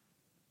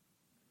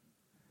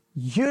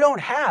 You don't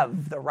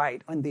have the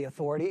right and the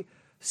authority,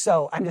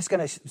 so I'm just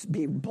going to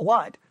be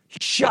blunt.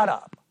 Shut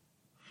up.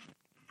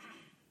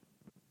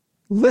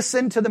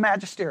 Listen to the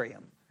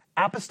magisterium.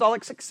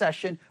 Apostolic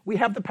succession. We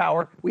have the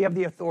power. We have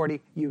the authority.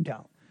 You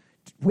don't.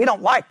 We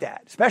don't like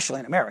that, especially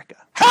in America.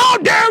 How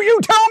dare you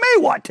tell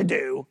me what to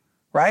do?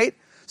 Right?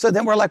 So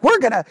then we're like,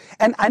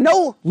 and I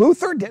know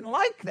Luther didn't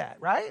like that,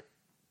 right?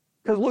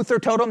 Because Luther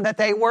told them that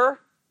they were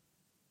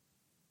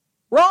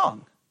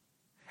wrong.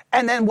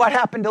 And then what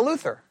happened to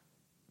Luther?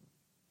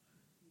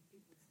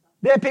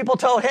 Then people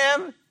told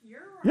him,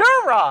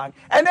 you're wrong.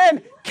 And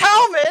then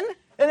Calvin,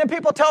 and then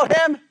people told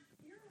him,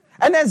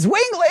 and then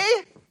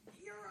Zwingli,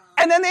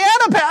 and then the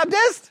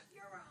Anabaptist.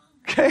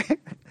 Okay.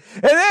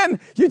 And then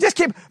you just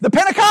keep the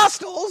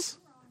Pentecostals,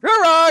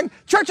 you're wrong.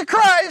 Church of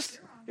Christ,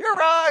 you're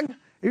wrong.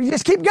 You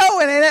just keep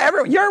going, and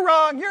everyone, you're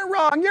wrong, you're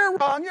wrong, you're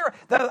wrong,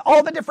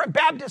 all the different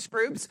Baptist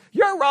groups,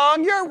 you're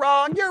wrong, you're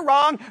wrong, you're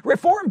wrong.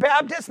 Reformed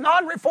Baptist,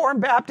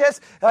 non-Reformed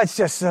Baptist. It's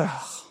just, and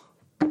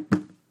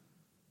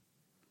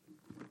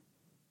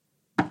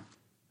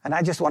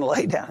I just want to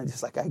lay down and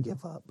just like, I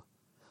give up.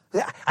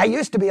 I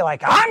used to be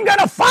like, I'm going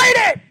to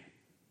fight it.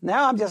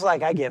 Now I'm just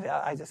like, I give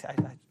up. I just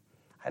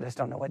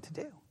don't know what to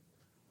do.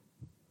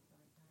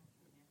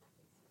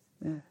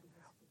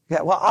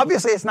 Yeah, well,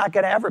 obviously it's not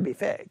going to ever be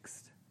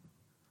fixed.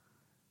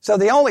 So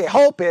the only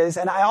hope is,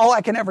 and all I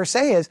can ever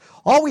say is,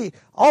 all we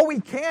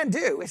can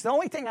do, it's the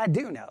only thing I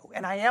do know,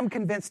 and I am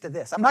convinced of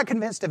this. I'm not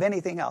convinced of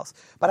anything else,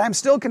 but I'm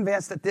still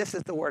convinced that this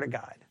is the Word of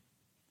God.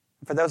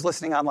 For those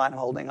listening online, I'm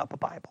holding up a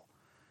Bible.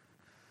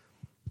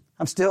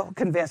 I'm still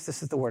convinced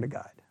this is the Word of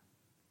God.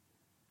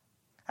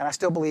 And I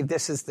still believe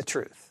this is the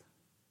truth.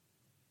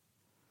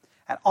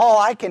 And all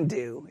I can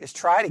do is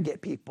try to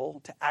get people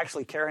to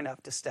actually care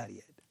enough to study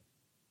it.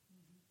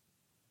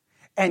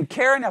 And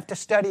care enough to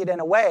study it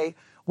in a way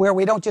where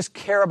we don't just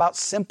care about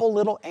simple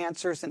little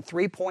answers and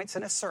 3 points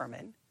in a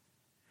sermon,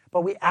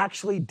 but we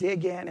actually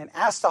dig in and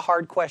ask the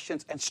hard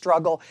questions and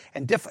struggle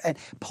and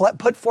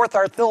put forth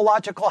our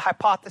theological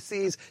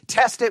hypotheses,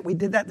 test it. We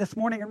did that this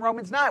morning in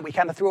Romans 9. We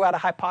kind of threw out a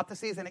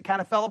hypothesis and it kind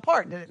of fell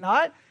apart, did it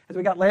not? As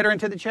we got later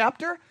into the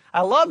chapter.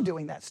 I love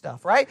doing that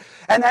stuff, right?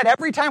 And that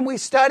every time we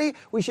study,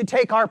 we should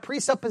take our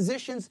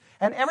presuppositions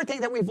and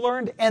everything that we've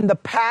learned in the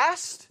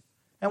past,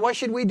 and what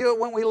should we do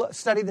when we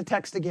study the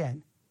text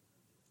again?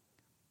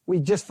 We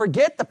just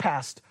forget the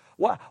past.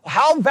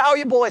 How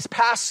valuable is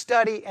past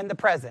study in the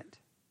present?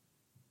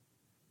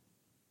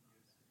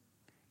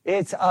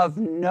 It's of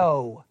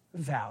no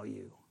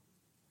value.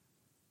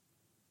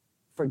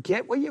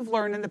 Forget what you've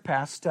learned in the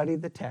past, study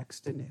the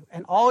text anew.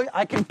 And all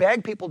I can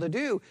beg people to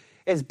do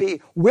is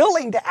be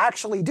willing to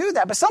actually do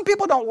that. But some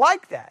people don't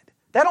like that.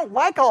 They don't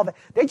like all that.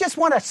 They just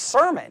want a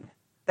sermon.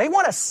 They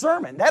want a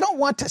sermon. They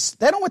want a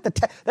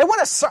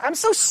sermon. I'm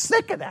so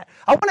sick of that.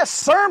 I want a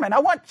sermon. I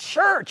want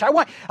church. I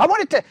want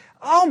it to,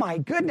 oh my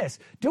goodness.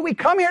 Do we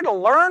come here to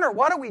learn or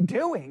what are we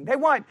doing? They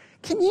want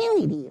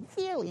community and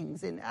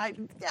feelings and I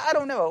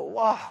don't know.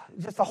 Oh,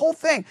 just the whole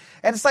thing.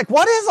 And it's like,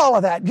 what is all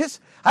of that?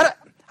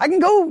 I can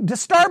go to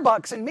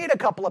Starbucks and meet a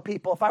couple of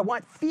people if I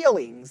want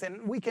feelings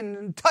and we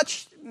can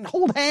touch and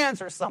hold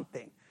hands or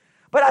something.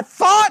 But I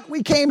thought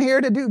we came here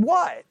to do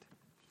what?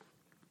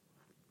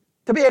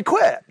 To be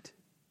equipped.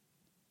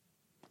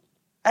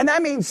 And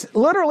that means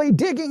literally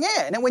digging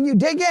in. And when you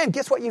dig in,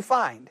 guess what you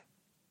find?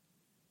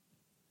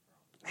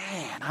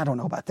 Man, I don't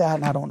know about that,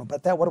 and I don't know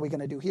about that. What are we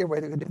going to do here? What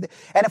are we going to do there?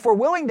 And if we're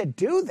willing to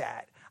do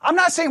that, I'm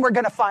not saying we're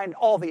going to find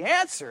all the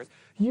answers,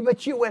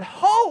 but you would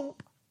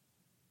hope,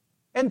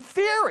 in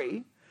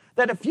theory,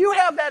 that if you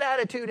have that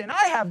attitude and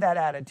I have that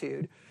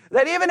attitude,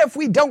 that even if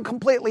we don't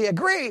completely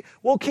agree,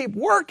 we'll keep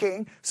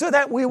working so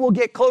that we will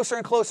get closer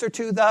and closer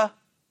to the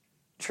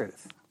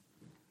truth.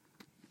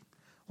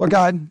 Lord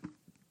God,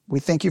 we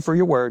thank you for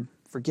your word.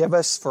 Forgive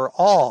us for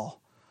all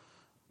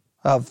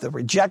of the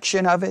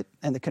rejection of it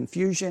and the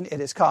confusion it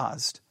has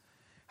caused.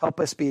 Help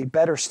us be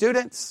better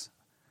students.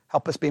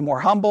 Help us be more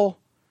humble.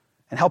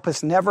 And help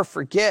us never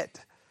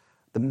forget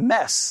the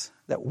mess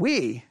that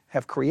we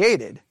have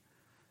created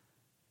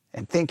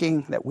and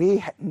thinking that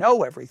we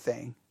know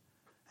everything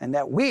and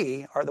that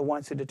we are the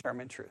ones who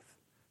determine truth.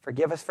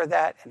 Forgive us for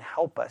that and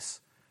help us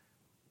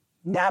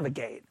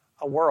navigate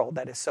a world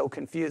that is so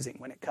confusing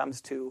when it comes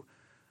to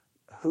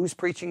who's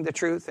preaching the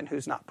truth and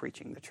who's not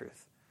preaching the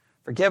truth.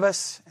 Forgive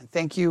us and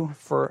thank you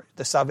for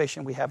the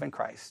salvation we have in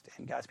Christ.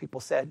 And God's people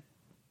said,